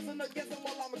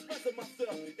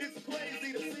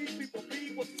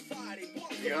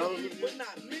 Be honest with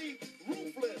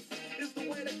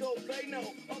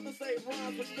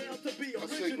you. I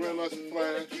say Grandmaster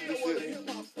Flash. That's it.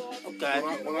 Okay.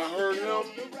 When I heard him,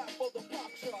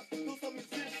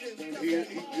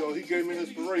 he gave me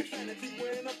inspiration.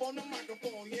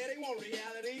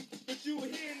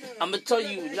 I'm gonna tell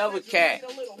you another cat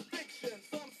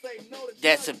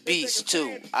that's a beast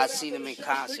too. I seen him in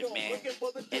concert, man,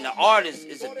 and the artist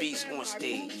is a beast on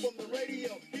stage.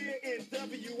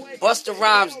 Busta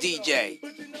Rhymes DJ.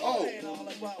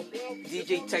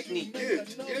 DJ Technique.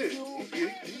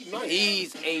 He's nice.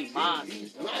 He's a monster.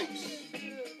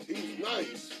 He's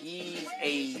nice. He's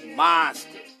a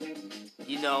monster.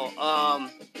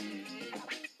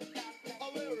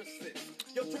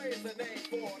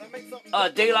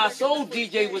 De La Soul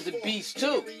DJ was a beast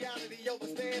too.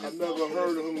 I never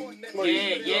heard of him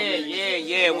play.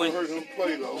 Yeah. I never heard him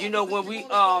play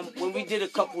though. When we did a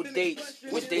couple dates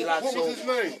with De La Soul. What was his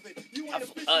name?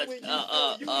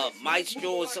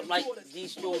 Maestro or something like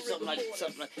Distro or something like. What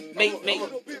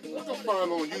I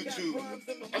find on YouTube?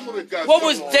 What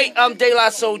was De La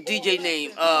Soul DJ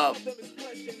name?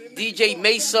 DJ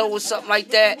Mesa or something like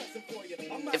that.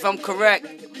 If I'm correct.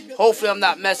 Hopefully I'm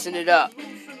not messing it up.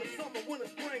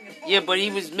 Yeah, but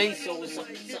he was Mesa or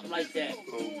something like that.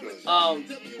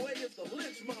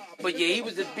 But yeah, he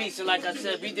was a beast. And like I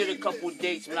said, we did a couple of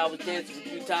dates when I was dancing with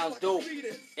 3 Times Dope.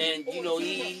 And,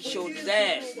 he showed his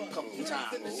ass a couple of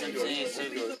times. You know what I'm saying? So,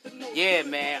 yeah,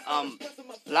 man. A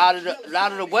lot of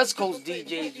the West Coast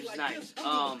DJs was nice.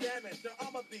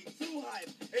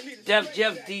 Def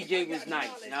Jeff DJ was nice.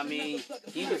 I mean,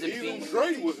 he was a beast.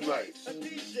 Dre was nice.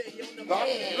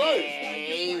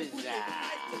 He was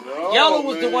Yellow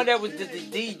was the one that was the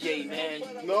DJ, man.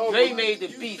 Dre made the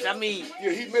beats. I mean,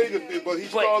 yeah, he made it, but he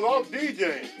started off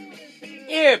DJing.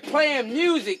 Yeah, playing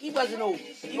music. He wasn't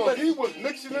he was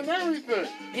mixing and everything.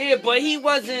 Yeah, but he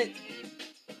wasn't.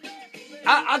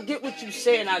 I get what you're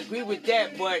saying. I agree with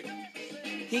that, but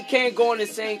he can't go in the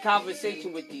same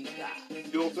conversation with these guys.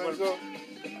 You don't think so?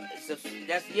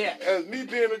 As me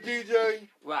being a DJ,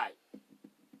 right.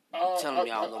 Telling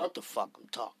me I don't know what the fuck I'm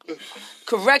talking about.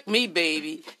 Correct me,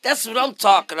 baby. That's what I'm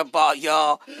talking about,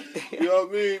 y'all. You know what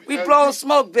I mean? We blowing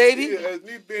smoke, baby. Yeah, as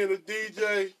me being a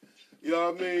DJ, you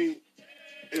know what I mean?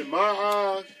 In my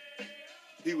eyes,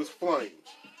 he was flames.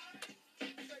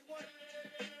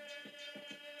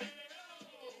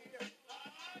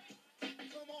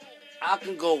 I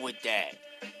can go with that.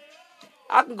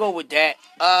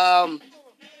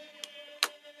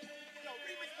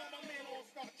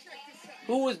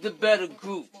 Who is the better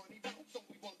group?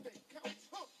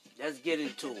 Let's get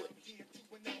into it.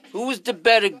 Who is the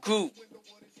better group?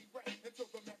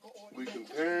 We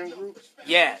comparing groups?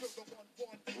 Yes.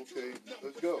 Okay,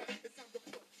 let's go.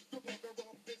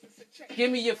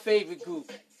 Give me your favorite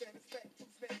group.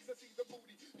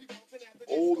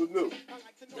 Old or new?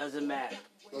 Doesn't matter.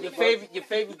 Your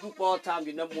favorite group all time,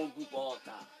 your number one group all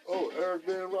time. Oh, Eric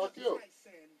Van Raquel.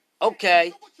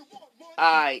 Okay.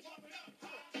 Alright.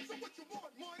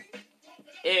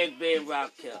 Eric B. and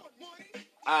Rakim.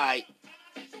 Alright.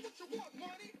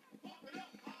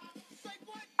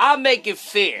 I'll make it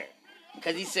fair.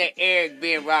 Because he said Eric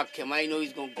B. and Rakim. I didn't know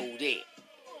he's going to go there.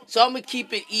 So I'm going to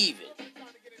keep it even.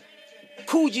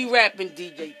 Coogee Rap and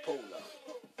DJ Polo.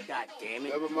 God damn it.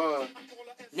 Never mind.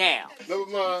 Now. Never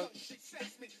mind.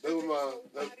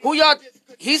 Who y'all...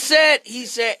 He said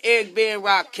Eric B. and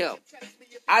Rakim.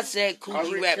 I said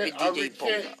Coogee Rap and DJ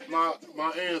Polo. I recant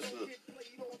my answer.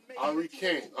 I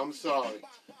recant. I'm sorry.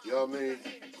 You know what I mean?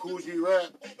 Coogee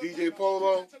Rap, DJ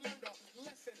Polo,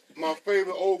 my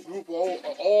favorite old group of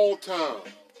all time.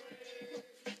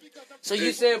 So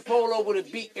you said Polo would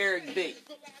have beat Eric B?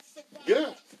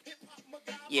 Yeah.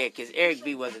 Yeah, because Eric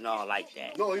B wasn't all like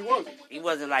that. No, he wasn't. He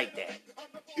wasn't like that.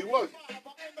 He wasn't.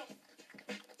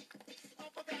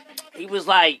 He was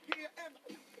like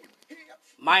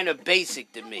minor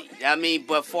basic to me. I mean,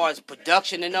 but as far as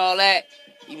production and all that,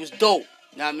 he was dope.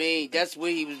 I mean, that's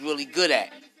where he was really good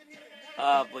at.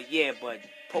 But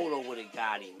Polo would have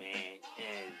got him, man.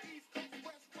 And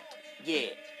yeah,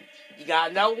 you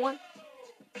got another one?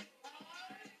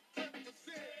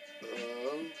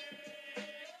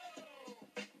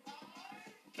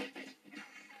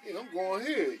 Yeah, I'm going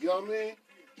here. You know what I mean?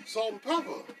 Salt and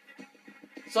Pepper.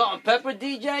 Salt and Pepper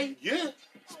DJ? Yeah.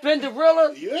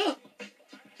 Spinderella? Yeah.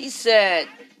 He said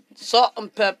Salt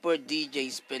and Pepper DJ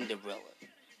Spinderella.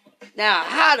 Now,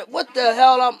 what the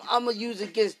hell I'm going to use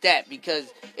against that?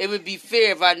 Because it would be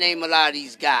fair if I name a lot of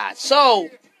these guys. So,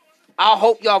 I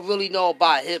hope y'all really know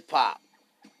about hip-hop.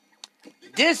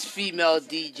 This female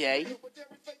DJ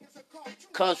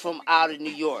comes from out of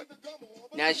New York.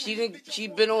 Now, she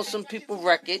been on some people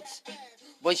records,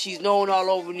 but she's known all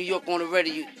over New York on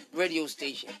the radio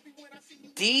station.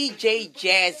 DJ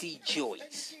Jazzy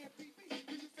Joyce.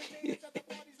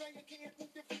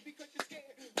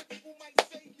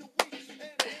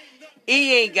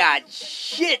 He ain't got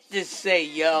shit to say,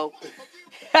 yo.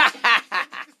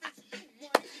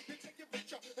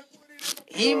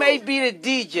 He may be the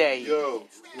DJ,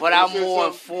 but I'm more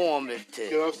informative.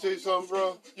 Can I say something,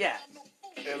 bro? Yeah.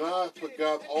 And I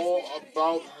forgot all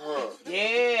about her.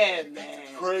 Yeah, man.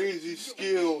 Crazy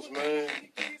skills, man.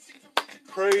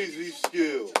 Crazy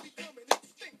skills.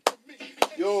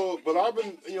 Yo, but I've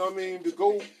been, you know what I mean, to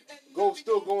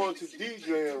still going to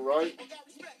DJing, right?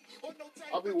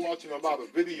 I've been watching a lot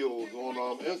of videos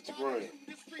on Instagram.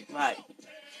 Right.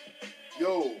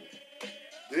 Yo,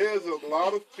 there's a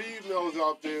lot of females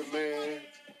out there, man,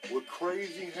 with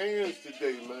crazy hands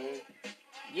today, man.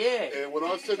 Yeah. And when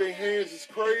I say their hands is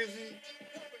crazy,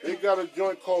 they got a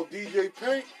joint called DJ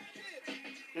Pink.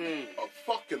 A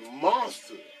fucking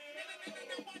monster.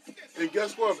 And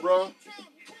guess what, bro?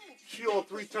 She on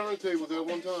 3 turntables at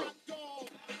one time.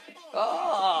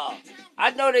 Oh,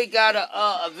 I know they got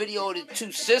a video of the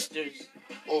 2 sisters.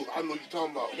 Oh, I know what you're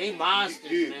talking about. They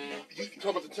monsters, yeah. man. You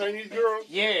talking about the Chinese girls?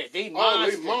 Yeah, they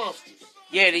monsters. Oh, they monsters.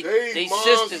 Yeah, they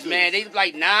sisters, man. They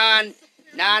like 9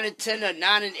 and 10 or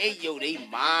 9 and 8, yo. They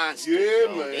monsters. Yeah,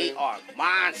 yo. man. They are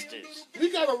monsters.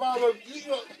 We got a lot of,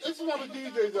 there's a lot of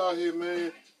DJs out here,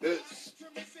 man, that's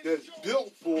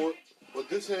built for it, but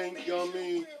this ain't, you know what I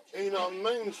mean, ain't out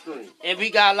mainstream. And we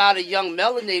got a lot of young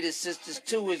melanated sisters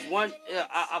too. Is one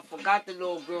I forgot the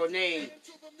little girl name,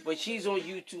 but she's on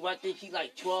YouTube. I think she's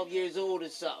like 12 years old or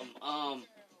something.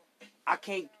 I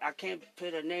can't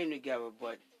put her name together,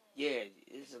 but yeah,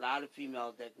 there's a lot of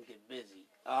females that can get busy.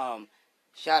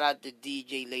 Shout out to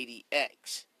DJ Lady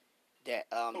X.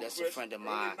 That's a friend of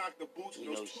mine.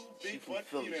 You know, she from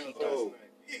Philly. She does.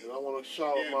 And I want to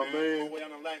shout out my man,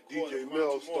 DJ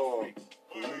Melstar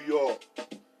from New York.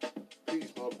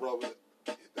 Peace, my brother.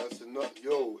 That's enough.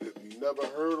 Yo, if you never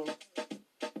heard him,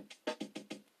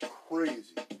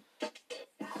 crazy.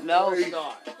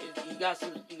 Melstar. You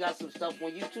got some stuff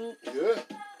on YouTube? Yeah.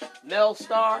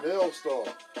 Melstar?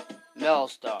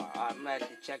 Melstar. I'm gonna have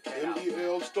to check that out.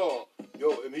 MEL Star.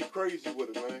 Yo, and he crazy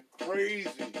with it, man. Crazy.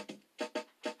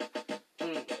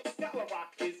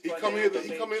 He come here to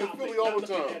Philly all the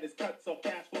time.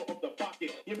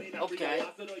 Okay.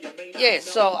 Yeah,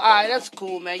 so alright, that's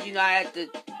cool, man. You know, I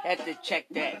had to check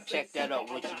that up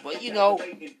with you. But you know,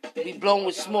 we Blowing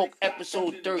with Smoke,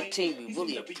 episode 13. We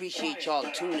really appreciate y'all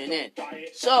tuning in.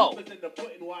 So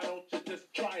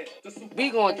we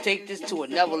gonna take this to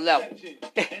another level.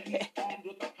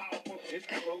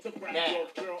 Now,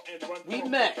 we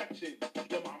met.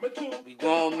 We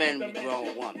grown men, we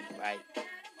grown women, right?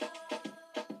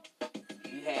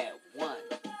 You had one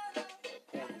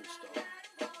porn star.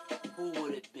 Who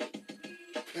would it be?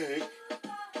 Pink.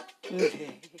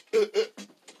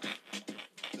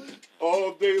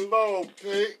 All day long,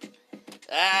 Pink.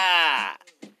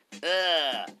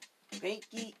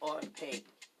 Pinky or pink?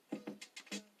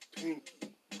 Pinky.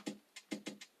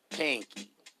 Pinky.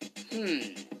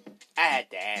 I had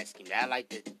to ask him. I like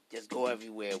to just go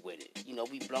everywhere with it. You know,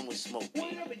 we blowing smoke,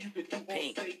 man.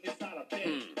 Pinky.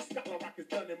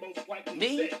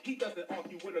 Me?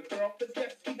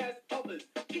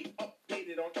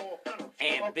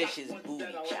 Ambitious booty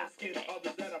chocolate.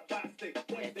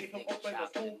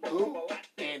 Who?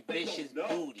 Ambitious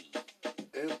booty.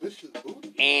 Ambitious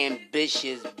booty?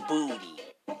 Ambitious booty.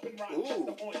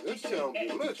 Ooh, that sounds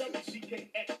delicious.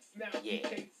 Yeah.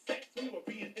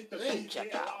 Damn.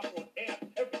 Check out.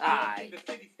 Alright.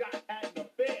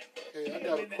 Hey, I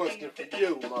got a question for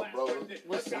you, my brother.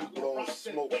 What's We up? blowing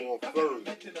smoke on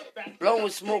Thursday. Blowing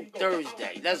Smoke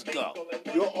Thursday. Let's go.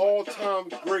 Your all-time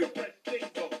great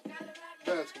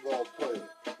basketball player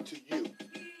to you.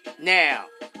 Now,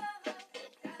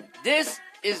 this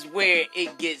is where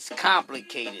it gets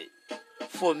complicated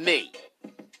for me.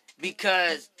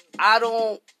 Because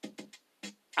I'm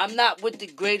not with the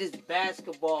greatest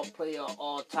basketball player of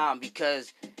all time.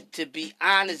 Because, to be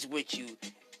honest with you,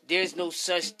 there's no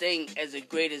such thing as a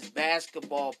greatest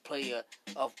basketball player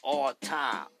of all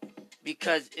time.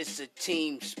 Because it's a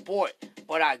team sport.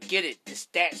 But I get it. The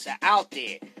stats are out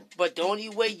there. But the only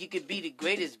way you could be the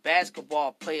greatest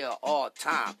basketball player of all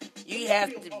time, you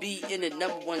have to be in the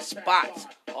number one spots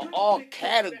of all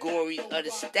categories of the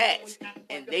stats.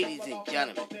 And ladies and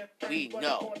gentlemen, we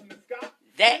know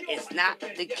that is not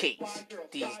the case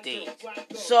these days.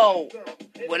 So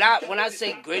when I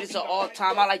say greatest of all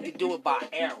time, I like to do it by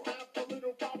era. You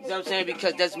know what I'm saying?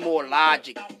 Because that's more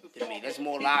logic to me. That's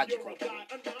more logical to me.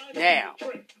 Now,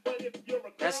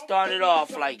 let's start it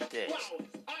off like this.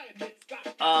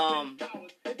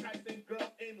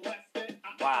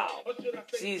 Wow.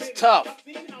 See, it's tough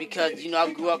because, you know,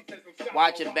 I grew up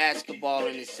watching basketball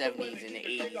in the 70s and the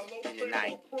 80s and the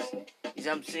 90s. You know what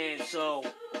I'm saying? So,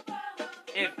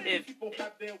 if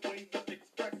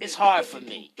it's hard for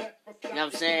me. You know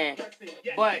what I'm saying?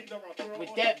 But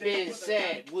with that being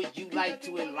said, would you like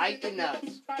to enlighten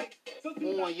us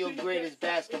on your greatest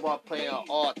basketball player of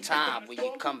all time when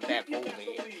you come back over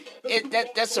here?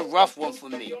 That's a rough one for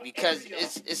me because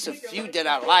it's a few that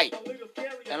I like.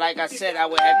 And like I said, I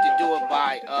would have to do it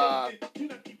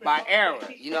by era.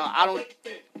 You know,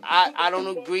 I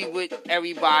don't agree with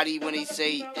everybody when they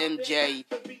say MJ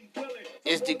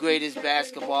is the greatest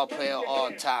basketball player of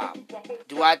all time.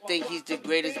 Do I think he's the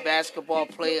greatest basketball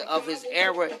player of his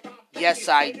era? Yes,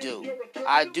 I do.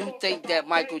 I do think that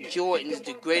Michael Jordan is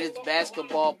the greatest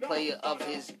basketball player of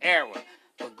his era.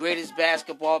 But greatest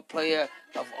basketball player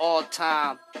of all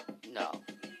time, no.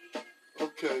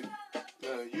 Okay.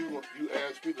 Now, you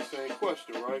asked me the same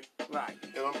question, right? Right.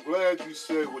 And I'm glad you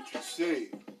said what you said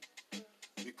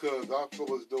because I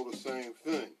feel as though the same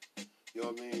thing. You know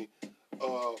what I mean?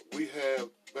 We have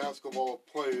basketball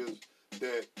players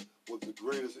that was the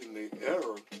greatest in their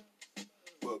era,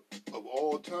 but of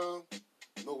all time,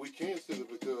 no, we can't say it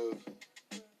because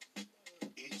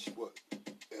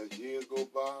as years go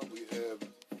by, we have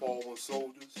fallen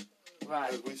soldiers,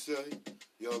 Right. as we say.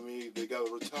 You know what I mean? They got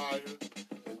to retire,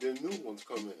 and then new ones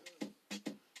come in.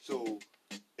 So,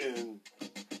 in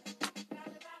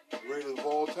greatest of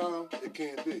all time, it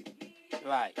can't be.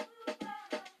 Right.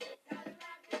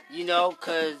 You know,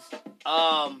 because,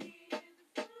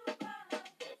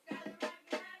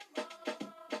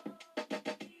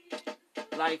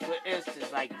 like, for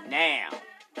instance, like now,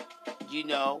 you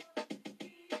know,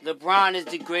 LeBron is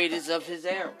the greatest of his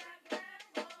era.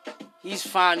 He's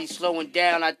finally slowing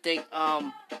down, I think,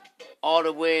 all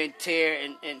the wear and tear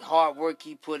and hard work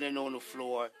he put in on the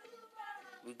floor,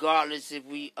 regardless if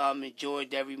we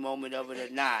enjoyed every moment of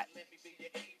it or not.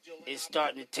 It's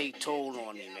starting to take toll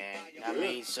on him, man. I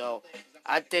mean, so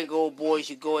I think old boy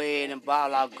should go ahead and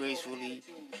bow out gracefully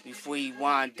before he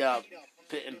wind up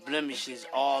putting blemishes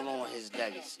all on his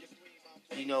legacy.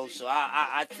 You know, so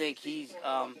I think he's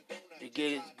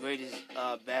the greatest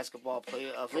basketball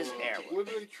player of his era. Where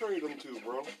do they trade him to,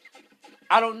 bro?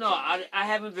 I don't know. I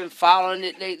haven't been following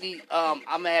it lately. I'm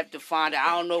going to have to find out.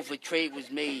 I don't know if a trade was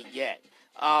made yet.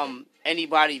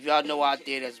 Anybody, if y'all know out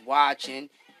there that's watching,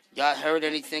 y'all heard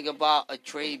anything about a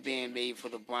trade being made for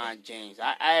LeBron James?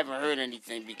 I haven't heard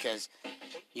anything because,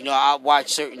 you know, I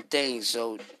watch certain things.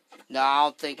 So, no, I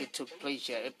don't think it took place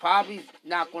yet. It probably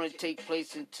not going to take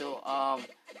place until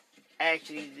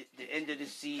actually the end of the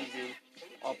season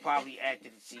or probably after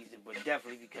the season. But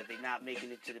definitely because they're not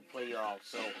making it to the playoffs.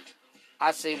 So,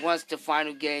 I say once the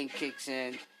final game kicks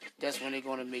in, that's when they're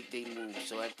going to make their move.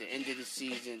 So at the end of the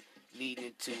season, leading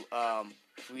into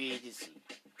free agency.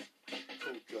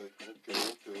 Okay.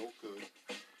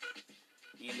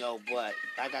 You know, but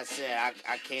like I said,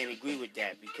 I can't agree with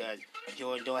that because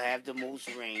Jordan don't have the most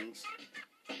rings.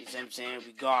 You see what I'm saying?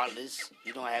 Regardless,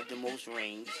 you don't have the most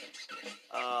rings.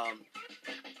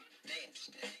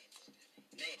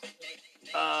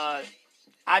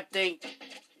 I think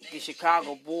the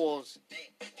Chicago Bulls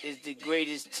is the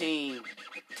greatest team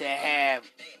to have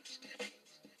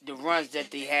the runs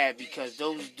that they had because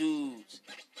those dudes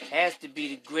has to be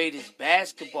the greatest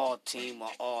basketball team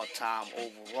of all time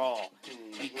overall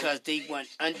because they went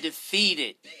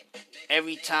undefeated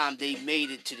every time they made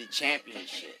it to the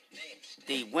championship.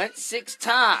 They went 6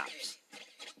 times,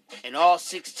 and all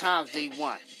 6 times they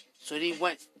won. So they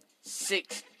went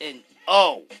 6-0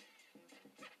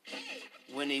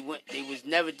 when they went. They was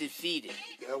never defeated.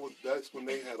 That's when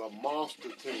they had a monster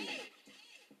team.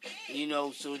 You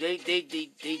know, so they do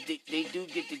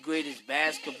get the greatest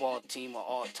basketball team of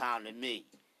all time to me.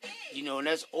 You know, and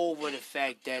that's over the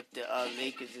fact that the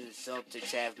Lakers and the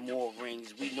Celtics have more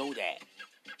rings. We know that.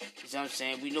 You know what I'm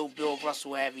saying? We know Bill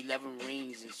Russell have 11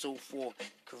 rings and so forth.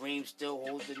 Kareem still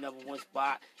holds the number 1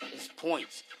 spot. It's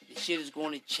points. The shit is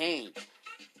going to change.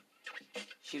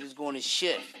 Shit is going to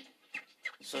shift.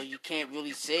 So you can't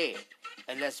really say it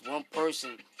unless one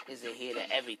person is ahead of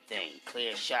everything.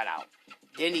 Clear shutout.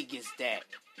 Then he gets that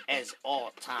as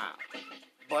all time.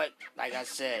 But, like I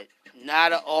said,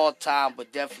 not an all time,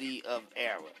 but definitely of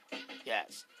era.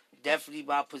 Yes. Definitely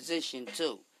by position,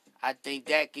 too. I think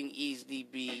that can easily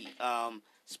be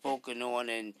spoken on,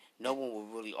 and no one will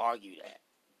really argue that.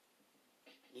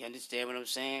 You understand what I'm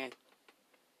saying?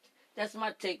 That's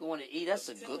my take on it, E. That's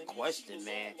a good question,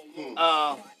 man.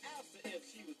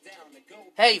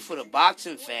 Hey, for the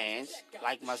boxing fans,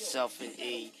 like myself and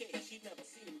E,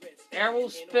 Errol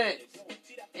Spence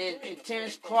and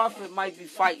Terrence Crawford might be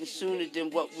fighting sooner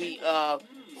than what we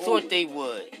thought they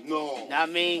would. No. Know what I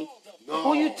mean? No.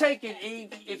 Who you taking, E,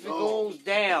 if it goes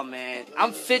down, man?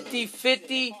 I'm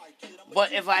 50-50,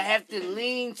 but if I have to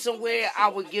lean somewhere, I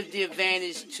would give the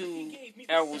advantage to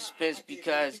Errol Spence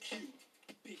because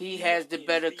he has the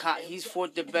better. He's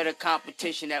fought the better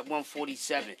competition at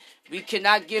 147. We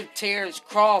cannot give Terrence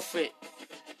Crawford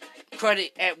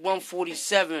credit at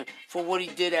 147 for what he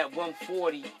did at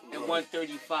 140 and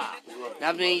 135.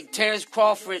 I mean, Terrence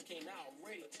Crawford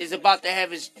is about to have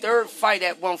his 3rd fight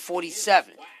at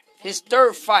 147. His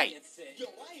 3rd fight.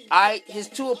 His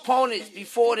 2 opponents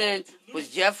before then was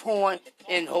Jeff Horn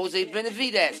and Jose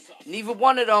Benavidez. Neither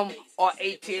one of them are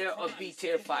A-tier or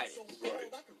B-tier fighters.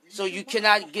 So you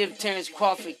cannot give Terrence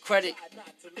Crawford credit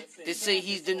to say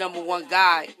he's the number 1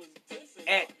 guy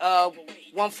at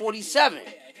 147.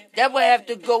 That would have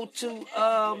to go to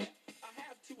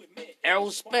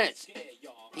Errol Spence.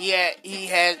 He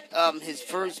had his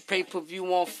first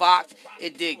pay-per-view on Fox.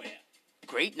 It did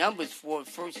great numbers for the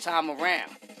first time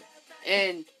around.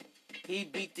 And he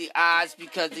beat the odds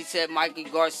because they said Mikey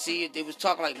Garcia. They was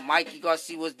talking like Mikey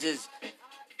Garcia was this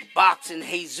boxing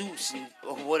Jesus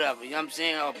or whatever. You know what I'm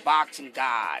saying? Or boxing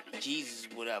God, Jesus,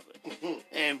 whatever.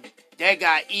 And that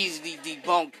got easily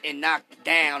debunked and knocked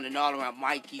down and all around.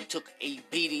 Mikey took a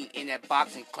beating in that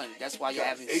boxing clinic. That's why you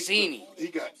haven't seen him. He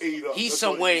got ate up. He's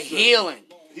somewhere healing.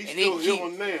 He's still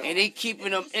healing now. And they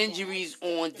keeping them injuries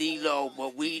on D-Lo,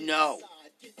 but we know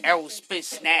Errol Spence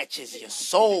snatches your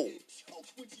soul.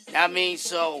 I mean,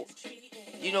 so,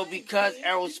 you know, because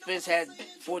Errol Spence had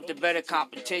fought the better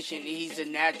competition, he's a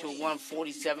natural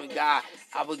 147 guy,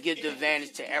 I would give the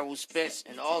advantage to Errol Spence.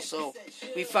 And also,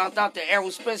 we found out that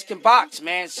Errol Spence can box,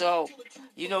 man. So,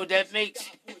 you know, that makes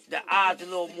the odds a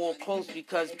little more close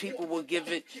because people will give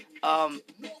it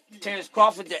Terrence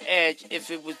Crawford the edge if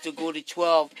it was to go to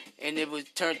 12 and it was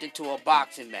turned into a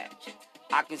boxing match.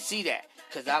 I can see that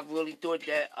because I really thought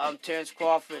that Terrence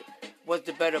Crawford was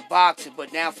the better boxer,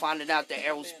 but now finding out that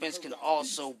Errol Spence can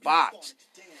also box,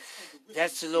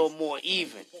 that's a little more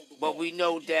even. But we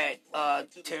know that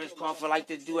Terrence Crawford likes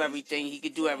to do everything. He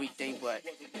can do everything, but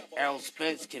Errol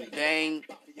Spence can bang,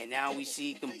 and now we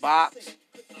see he can box.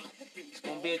 It's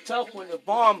going to be a tough one, the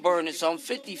barn burner, so I'm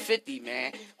 50-50,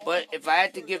 man. But if I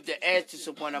had to give the edge to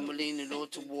someone, I'm leaning a little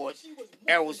towards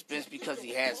Errol Spence because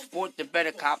he has fought the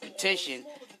better competition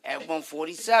at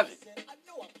 147.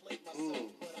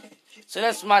 So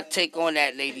that's my take on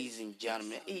that, ladies and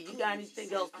gentlemen. Hey, you got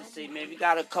anything else to say, man? We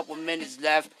got a couple minutes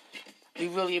left. We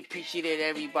really appreciated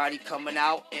everybody coming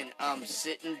out and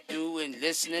sitting through and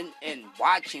listening and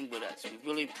watching with us. We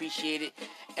really appreciate it.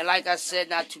 And like I said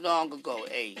not too long ago,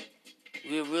 hey,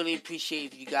 we really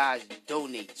appreciate if you guys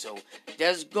donate. So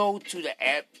just go to the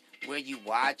app where you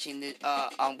watching it,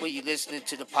 where you listening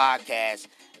to the podcast,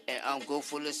 and go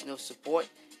for listener support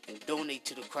and donate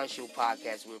to the Crush Show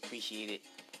podcast. We appreciate it.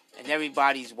 And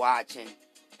everybody's watching.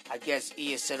 I guess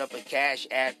E has set up a Cash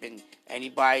App, and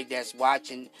anybody that's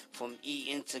watching from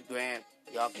E Instagram,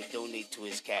 y'all can donate to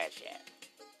his Cash App.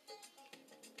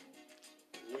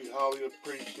 We highly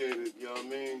appreciate it, you know what I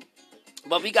mean?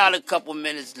 But we got a couple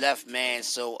minutes left, man,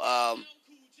 so,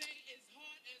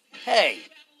 hey.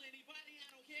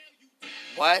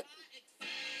 What?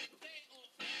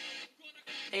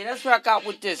 Hey, let's rock out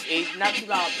with this, E. Not too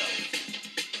loud, though.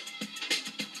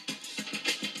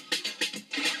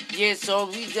 Yeah, so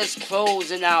we just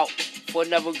closing out for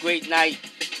another great night.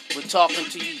 We're talking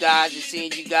to you guys and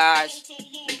seeing you guys.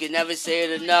 We can never say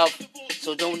it enough,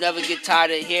 so don't never get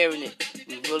tired of hearing it.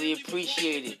 We really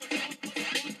appreciate it.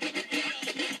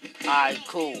 Alright,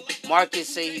 cool. Marcus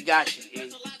say he got you,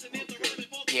 E.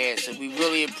 Yeah, so we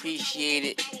really appreciate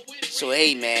it. So,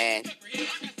 hey, man.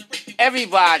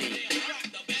 Everybody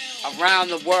around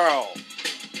the world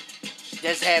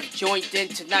that have joined in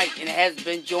tonight and has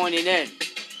been joining in,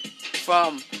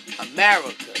 from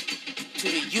America to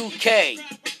the UK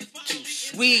to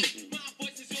Sweden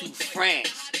to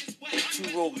France and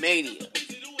to Romania,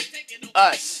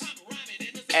 us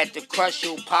at the Crush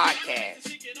Show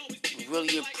Podcast, we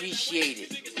really appreciate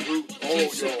it.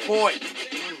 Keep support.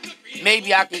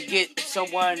 Maybe I can get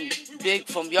someone big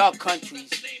from your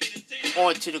countries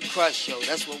onto the Crush Show.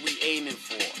 That's what we aiming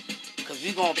for. Because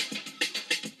we're going to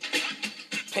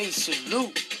pay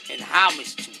salute and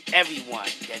homage to everyone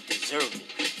that deserves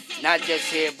it. Not just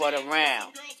here, but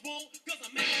around.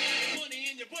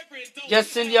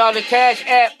 Just send y'all the Cash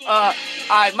App.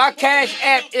 Alright, my Cash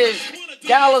App is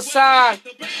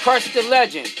 $ Crush the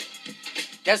Legend.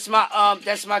 That's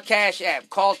my Cash App.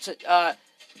 Call to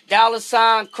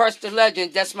 $ Crush the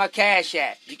Legend. That's my Cash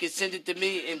App. You can send it to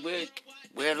me and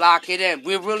we'll lock it in.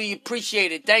 We really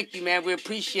appreciate it. Thank you, man. We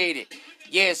appreciate it.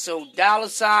 Yeah, so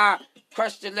 $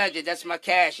 Crush the Legend. That's my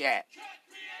Cash App.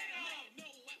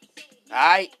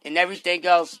 Alright? And everything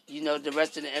else, you know, the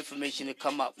rest of the information to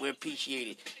come up. We appreciate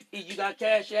it. E, you got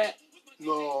Cash App?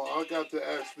 No, I got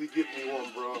to actually get me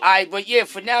one, bro. Alright, but yeah,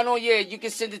 for now on, yeah, you can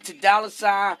send it to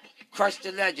 $ Crush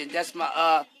the Legend. That's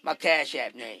my Cash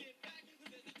App name.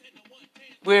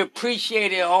 We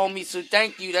appreciate it, homie. So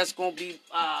thank you. That's gonna be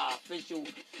official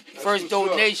first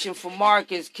donation for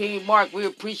Marcus, King Mark. We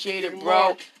appreciate it,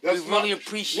 bro. We really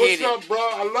appreciate it. What's up, bro?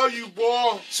 I love you,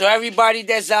 boy. So everybody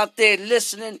that's out there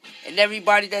listening and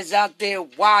everybody that's out there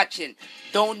watching,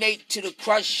 donate to the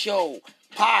Crush Show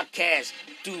Podcast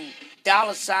through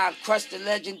 $ Crush the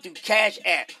Legend through Cash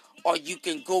App, or you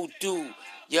can go do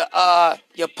your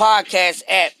podcast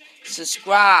app,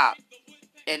 subscribe,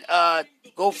 and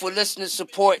go for listener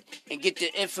support and get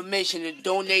the information and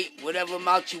donate whatever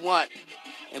amount you want.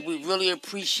 And we really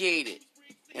appreciate it.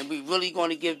 And we really going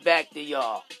to give back to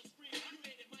y'all.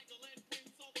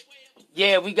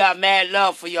 Yeah, we got mad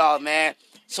love for y'all, man.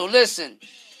 So listen,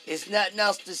 it's nothing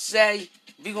else to say.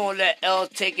 We going to let L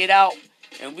take it out.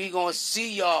 And we going to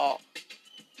see y'all.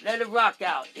 Let it rock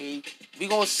out, E. We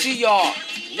going to see y'all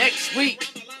next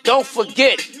week. Don't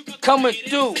forget, coming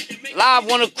through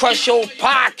live on the Crush Show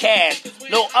Podcast.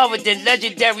 No other than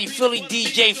legendary Philly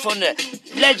DJ from the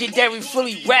legendary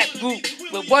Philly rap group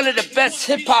with one of the best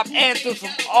hip-hop anthems from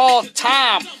all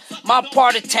time. My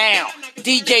part of town,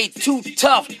 DJ Too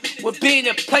Tough, with being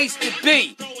a place to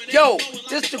be. Yo,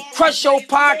 this is the Crush Show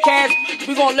Podcast.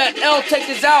 We're going to let L take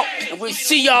us out, and we'll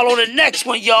see y'all on the next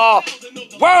one, y'all.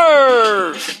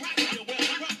 Word!